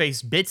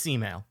face bits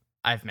email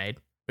I've made,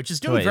 which is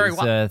doing Wait, very it's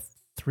well. a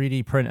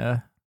 3D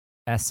printer,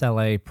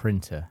 SLA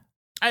printer.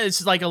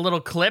 It's like a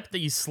little clip that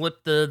you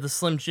slip the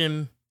Slim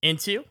Jim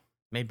into,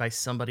 made by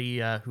somebody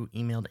who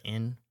emailed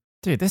in.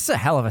 Dude, this is a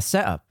hell of a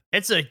setup.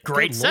 It's a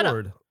great Good setup.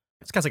 Lord.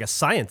 This guy's like a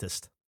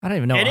scientist. I don't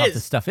even know It half is.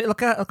 this stuff is.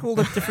 Look at all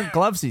the different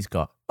gloves he's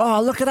got.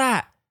 Oh, look at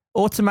that.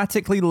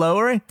 Automatically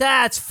lowering.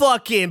 That's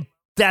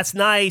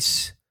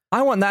nice.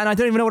 I want that, and I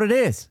don't even know what it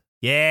is.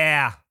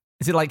 Yeah.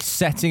 Is it like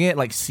setting it,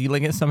 like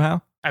sealing it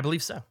somehow? I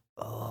believe so.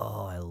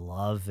 Oh, I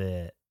love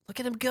it. Look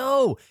at him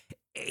go.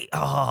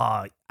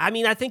 Oh, I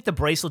mean, I think the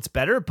bracelet's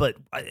better, but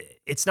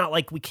it's not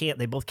like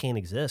they both can't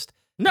exist.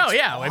 No, That's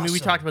yeah. I mean, we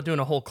awesome. talked about doing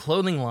a whole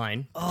clothing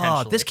line. Oh,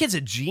 potentially. this kid's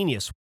a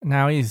genius.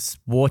 Now he's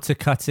water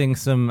cutting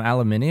some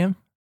aluminium.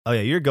 Oh,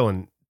 yeah,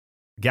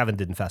 Gavin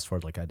didn't fast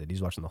forward like I did.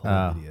 He's watching the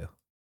whole video.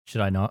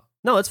 Should I not?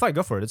 No, it's fine.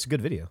 Go for it. It's a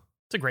good video.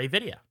 It's a great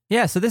video.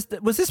 Yeah. So this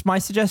was my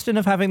suggestion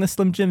of having the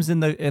Slim Jims in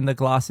the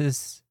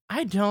glasses.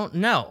 I don't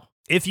know.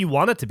 If you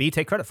want it to be,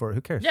 take credit for it.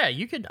 Who cares? Yeah,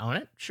 you could own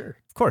it. Sure.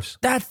 Of course.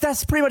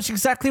 That's pretty much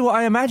exactly what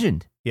I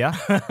imagined. Yeah.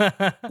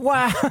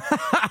 Wow.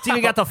 It's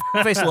even got the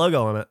face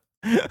logo on it.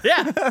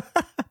 Yeah.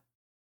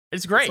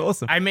 It's great. That's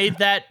awesome. I made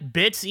that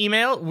bits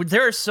email.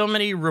 There are so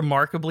many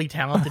remarkably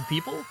talented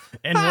people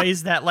in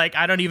ways that like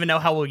I don't even know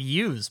how we'll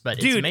use, but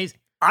it's Dude, amazing.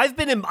 I've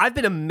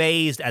been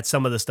amazed at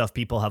some of the stuff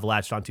people have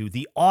latched onto.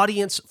 The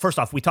audience, first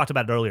off, we talked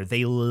about it earlier.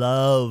 They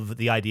love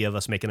the idea of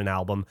us making an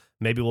album.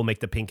 Maybe we'll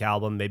make the Pink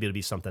album. Maybe it'll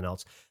be something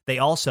else. They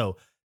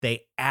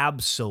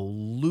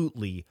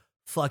absolutely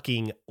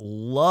fucking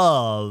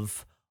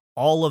love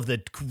all of the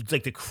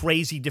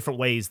crazy different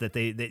ways that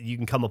you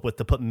can come up with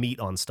to put meat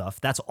on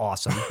stuff. That's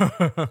awesome.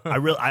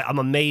 I'm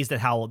amazed at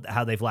how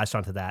they've latched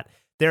onto that.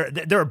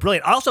 They're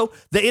brilliant. Also,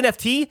 the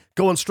NFT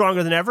going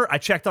stronger than ever. I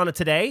checked on it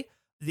today.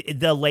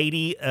 The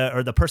lady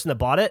or the person that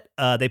bought it,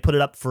 they put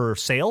it up for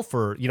sale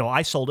for,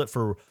 I sold it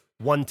for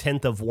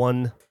 1/10 of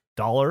 $1,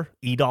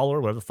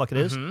 whatever the fuck it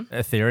is. Mhm.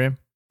 Ethereum.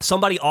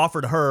 Somebody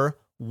offered her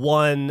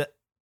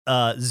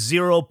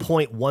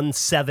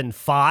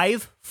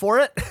 0.175 for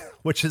it,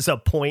 which is a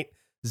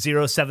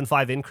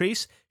 0.075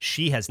 increase.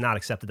 She has not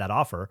accepted that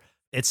offer.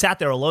 It sat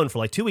there alone for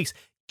like 2 weeks.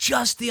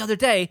 Just the other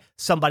day,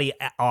 somebody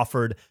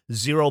offered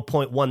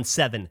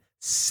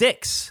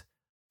 0.176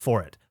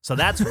 for it. So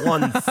that's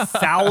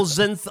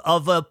 1,000th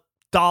of a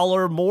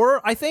dollar more,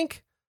 I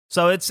think.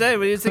 So it's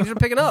things are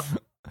picking up.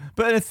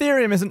 But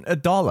Ethereum isn't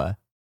 $1.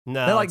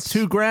 No, They're like it's-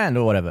 $2,000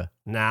 or whatever.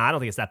 Nah, I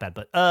don't think it's that bad,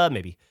 but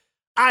maybe.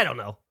 I don't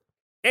know.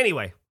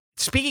 Anyway,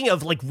 speaking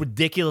of like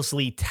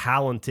ridiculously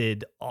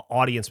talented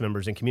audience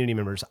members and community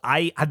members,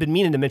 I've been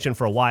meaning to mention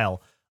for a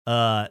while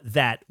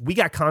that we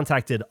got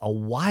contacted a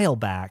while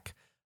back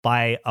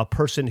by a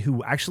person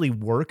who actually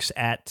works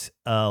at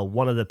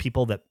one of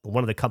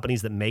the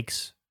companies that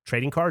makes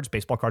trading cards,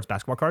 baseball cards,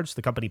 basketball cards,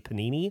 the company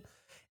Panini,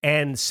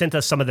 and sent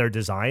us some of their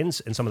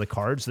designs and some of the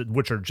cards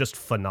which are just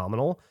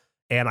phenomenal.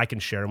 And I can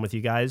share them with you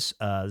guys.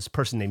 This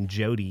person named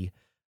Jody.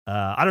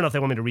 I don't know if they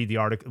want me to read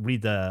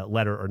the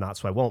letter or not,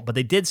 so I won't. But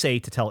they did say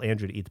to tell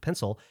Andrew to eat the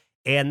pencil,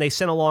 and they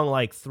sent along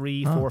like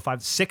 3, 4,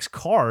 5, 6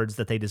 cards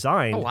that they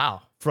designed. Oh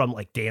wow. From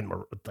like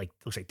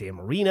looks like Dan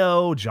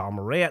Marino, John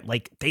Morant.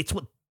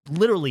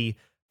 Literally,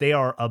 they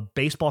are a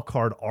baseball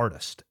card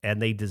artist,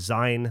 and they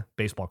design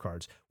baseball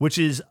cards, which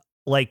is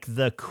like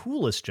the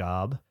coolest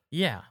job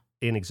Yeah.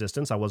 in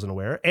existence. I wasn't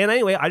aware. And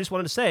anyway, I just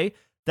wanted to say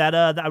that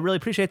I really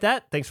appreciate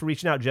that. Thanks for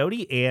reaching out,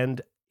 Jody.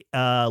 And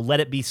let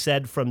it be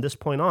said from this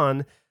point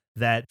on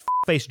that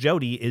Face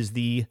Jody is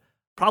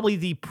probably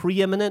the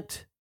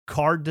preeminent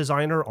card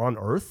designer on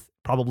Earth.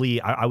 Probably,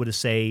 I would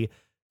say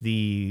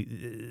the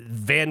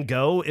Van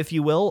Gogh, if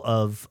you will,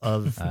 of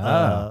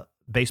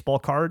baseball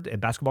card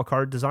and basketball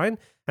card design.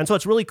 And so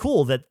it's really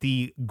cool that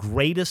the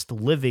greatest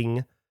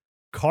living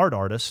card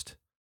artist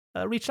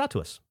reached out to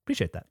us.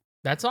 Appreciate that.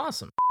 That's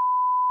awesome.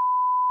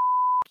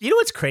 You know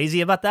what's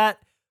crazy about that?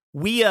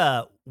 We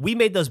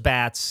made those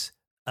bats.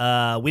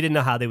 We didn't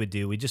know how they would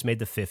do. We just made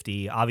the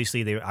 50.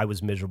 Obviously, I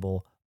was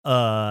miserable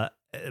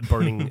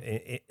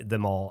burning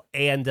them all,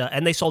 and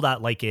they sold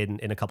out like in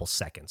a couple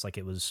seconds. Like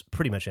it was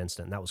pretty much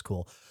instant. That was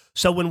cool.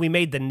 So when we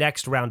made the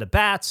next round of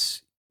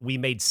bats, we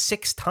made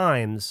 6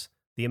 times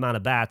the amount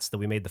of bats that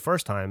we made the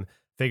first time,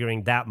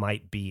 figuring that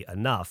might be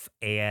enough.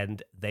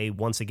 And they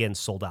once again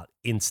sold out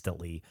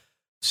instantly.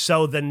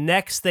 So the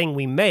next thing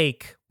we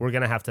make, we're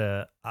gonna have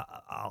to.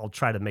 I'll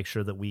try to make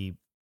sure that we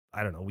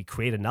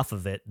create enough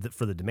of it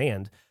for the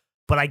demand.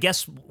 But I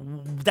guess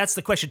that's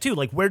the question too.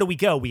 Like, where do we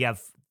go? We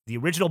have the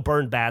original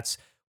burned bats.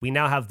 We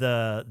now have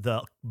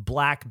the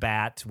black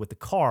bat with the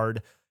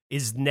card.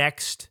 Is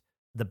next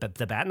the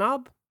bat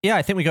knob? Yeah,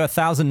 I think we go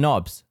 1,000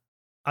 knobs.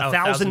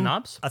 1,000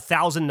 knobs?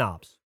 1,000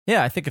 knobs.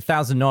 Yeah, I think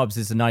 1,000 knobs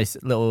is a nice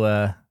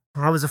little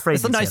I was afraid.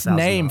 It's a nice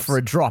name for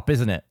a drop,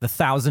 isn't it? The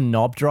 1,000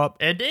 knob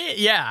drop. It is.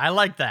 Yeah, I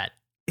like that.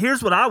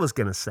 Here's what I was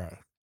gonna say.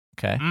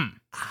 Okay.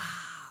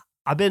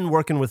 I've been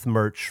working with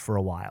merch for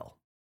a while.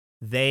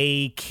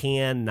 They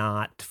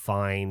cannot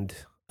find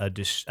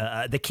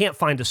they can't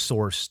find a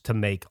source to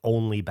make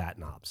only bat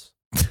knobs.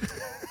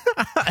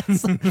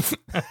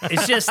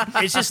 It's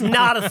just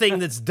not a thing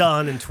that's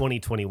done in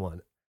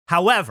 2021.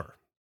 However,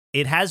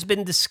 it has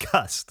been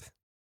discussed.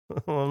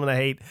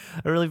 I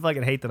really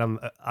fucking hate that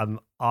I'm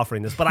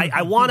offering this, but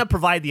I want to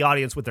provide the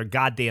audience with their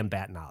goddamn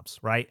bat knobs,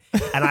 right?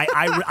 And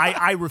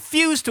I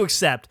refuse to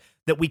accept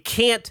that we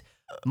can't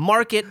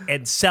market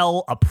and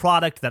sell a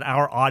product that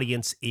our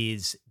audience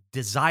is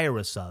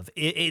desirous of.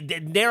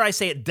 Dare I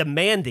say it,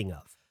 demanding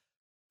of.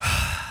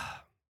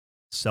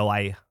 So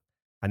I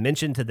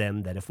mentioned to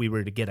them that if we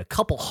were to get a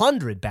couple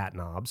hundred bat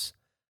knobs,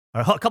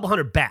 or a couple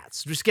hundred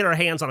bats, just get our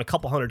hands on a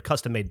couple hundred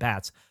custom-made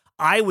bats,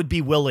 I would be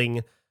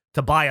willing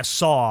to buy a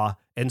saw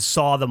and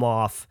saw them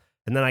off,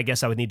 and then I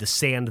guess I would need to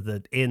sand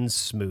the ends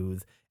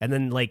smooth, and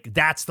then like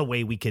that's the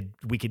way we could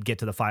get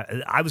to the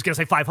five. I was gonna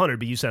say 500,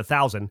 but you said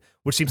 1,000,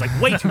 which seems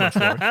like way too much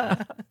work.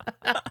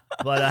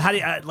 But how do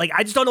you,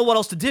 I just don't know what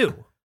else to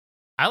do.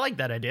 I like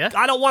that idea.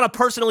 I don't want to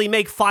personally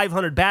make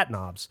 500 bat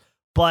knobs,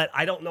 but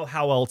I don't know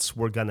how else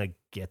we're gonna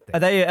get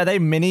there. Are they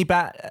mini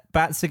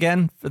bats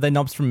again? Are they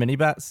knobs from mini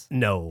bats?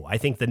 No, I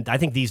think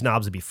these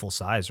knobs would be full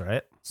size,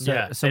 right?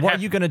 So what are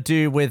you gonna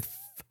do with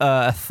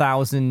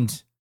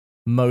 1,000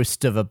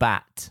 most of a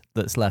bat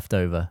that's left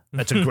over?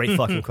 That's a great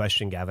fucking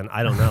question, Gavin.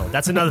 I don't know.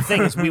 That's another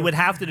thing is we would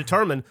have to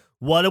determine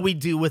what do we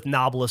do with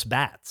knobless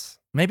bats.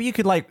 Maybe you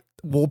could like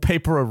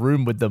wallpaper a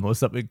room with them or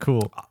something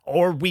cool.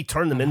 Or we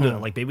turn them into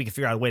like maybe we could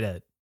figure out a way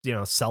to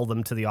sell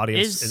them to the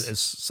audience as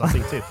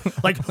something too.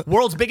 Like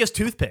world's biggest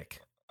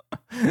toothpick.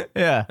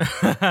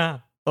 Yeah.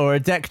 Or a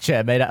deck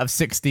chair made out of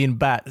 16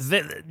 bats. Or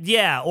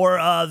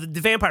the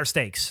vampire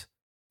steaks.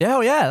 Yeah,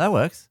 oh yeah, that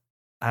works.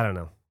 I don't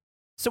know.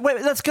 So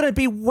wait, that's going to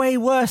be way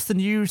worse than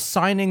you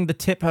signing the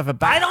tip of a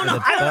bat. I don't know.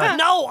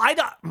 I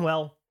don't.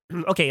 Well,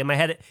 okay. In my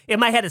head,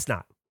 it's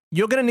not.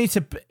 You're going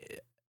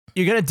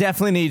to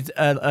definitely need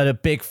a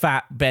big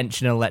fat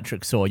bench and an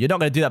electric saw. You're not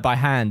going to do that by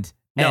hand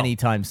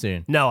anytime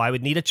soon. No, I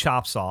would need a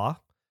chop saw.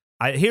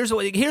 Here's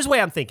the way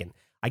I'm thinking.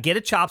 I get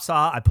a chop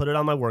saw. I put it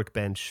on my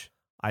workbench.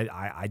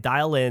 I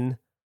dial in.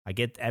 I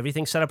get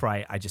everything set up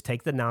right. I just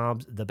take the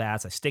knobs, the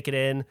bats. I stick it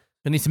in.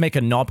 You need to make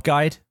a knob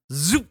guide.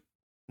 Zoop.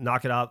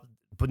 Knock it up.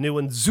 Put new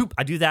one. Zoop.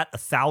 I do that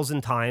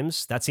 1,000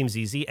 times. That seems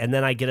easy. And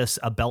then I get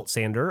a belt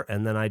sander,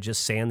 and then I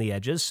just sand the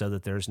edges so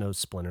that there's no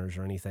splinters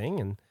or anything.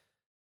 And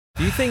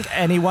do you think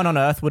anyone on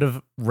Earth would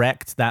have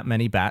wrecked that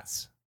many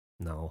bats?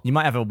 No. You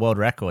might have a world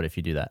record if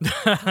you do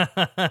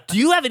that. Do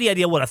you have any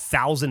idea what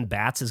 1,000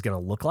 bats is going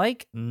to look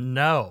like?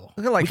 No.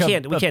 Look at like we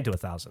can't do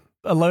 1,000.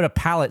 A load of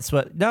pallets,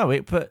 but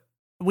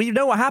we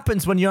know what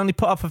happens when you only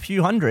put up a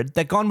few hundred.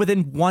 They're gone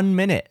within 1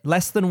 minute,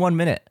 less than 1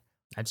 minute.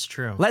 That's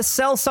true. Let's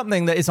sell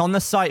something that is on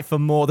the site for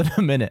more than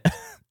a minute.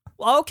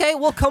 Okay,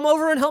 well, come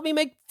over and help me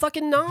make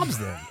fucking knobs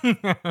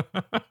then.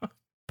 But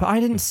I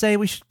didn't say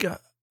we should go.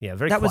 Yeah,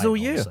 very. That was all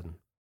you.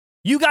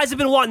 You guys have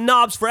been wanting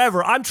knobs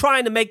forever. I'm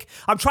trying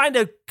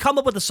to come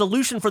up with a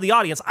solution for the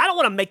audience. I don't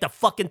want to make the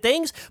fucking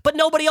things, but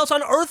nobody else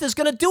on earth is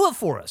going to do it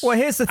for us. Well,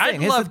 here's the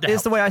thing.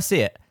 Here's the way I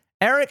see it.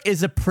 Eric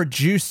is a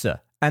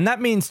producer, and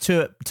that means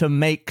to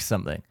make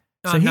something.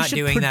 No, I'm not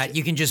doing that.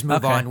 You can just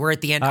move on. We're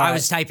at the end. I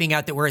was typing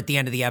out that we're at the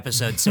end of the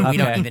episode, so we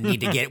don't even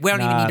need to we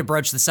don't even need to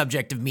broach the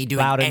subject of me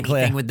doing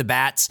anything with the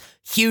bats.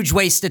 Huge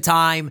waste of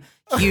time.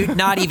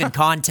 Not even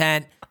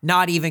content.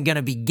 Not even going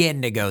to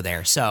begin to go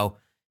there. So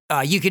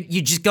you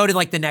just go to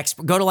like the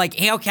next. Go to like,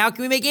 hey, how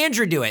can we make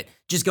Andrew do it?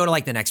 Just go to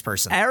like the next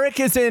person.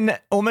 Eric is in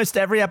almost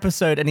every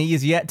episode, and he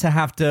is yet to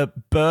have to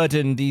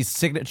burden these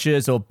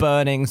signatures or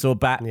burnings or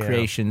bat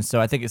creations.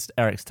 So I think it's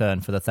Eric's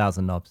turn for the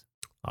 1,000 knobs.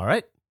 All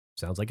right,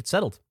 sounds like it's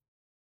settled.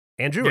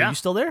 Andrew, are you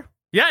still there?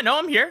 Yeah, no,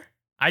 I'm here.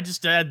 I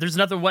just, there's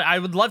nothing. I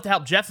would love to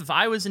help Jeff. If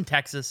I was in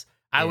Texas,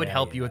 I would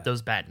help you with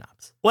those bat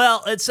knobs.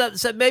 Well, it's so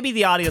maybe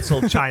the audience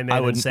will chime in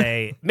and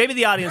say,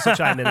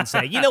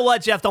 you know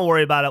what, Jeff, don't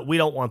worry about it. We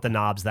don't want the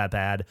knobs that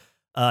bad.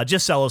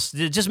 Just sell us,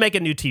 just make a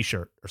new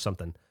T-shirt or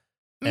something.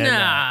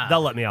 And, they'll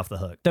let me off the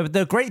hook.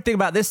 The great thing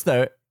about this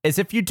though is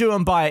if you do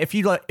them if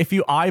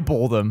you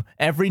eyeball them,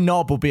 every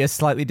knob will be a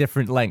slightly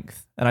different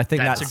length. And I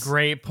think that's a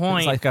great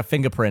point. It's like a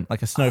fingerprint,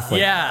 like a snowflake.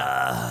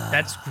 Yeah,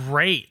 that's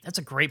great. That's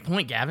a great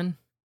point, Gavin.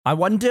 I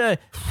wonder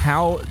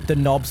how the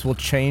knobs will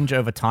change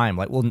over time.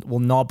 Like, will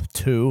knob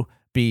 2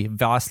 be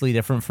vastly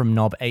different from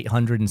knob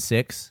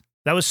 806?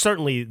 That was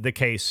certainly the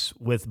case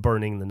with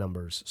burning the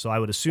numbers. So I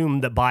would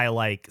assume that by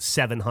like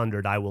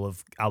 700,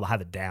 I'll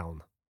have it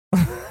down.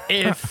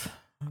 If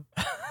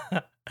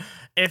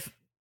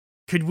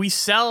could we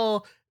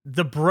sell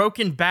the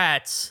broken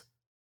bats?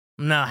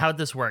 No, how'd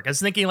this work? I was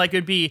thinking like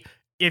it'd be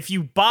if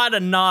you bought a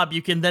knob,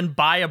 you can then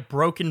buy a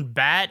broken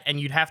bat, and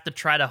you'd have to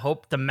try to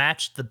hope to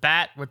match the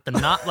bat with the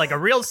knob, like a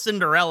real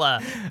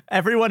Cinderella.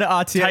 Everyone at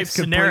RTX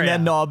could bring their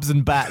knobs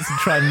and bats and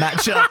try and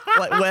match up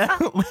like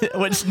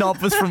which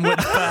knob was from which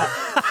bat.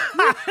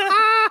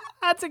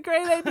 That's a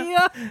great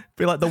idea.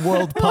 Be like the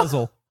world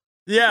puzzle.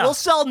 Yeah. We'll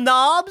sell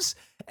knobs,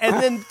 and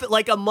then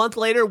like a month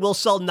later, we'll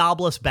sell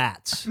knobless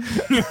bats.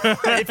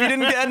 If you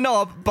didn't get a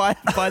knob, buy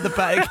the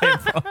bat it came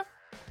from.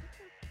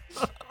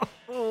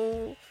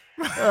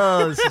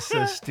 Oh, this is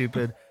so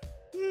stupid.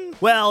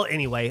 Well,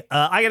 anyway,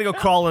 I got to go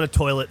crawl in a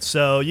toilet,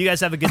 so you guys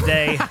have a good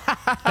day.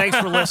 Thanks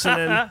for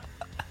listening.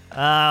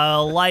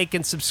 Like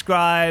and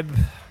subscribe.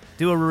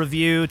 Do a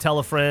review. Tell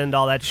a friend.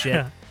 All that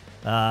shit.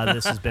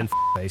 This has been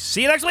kface.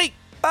 See you next week.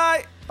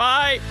 Bye.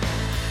 Bye.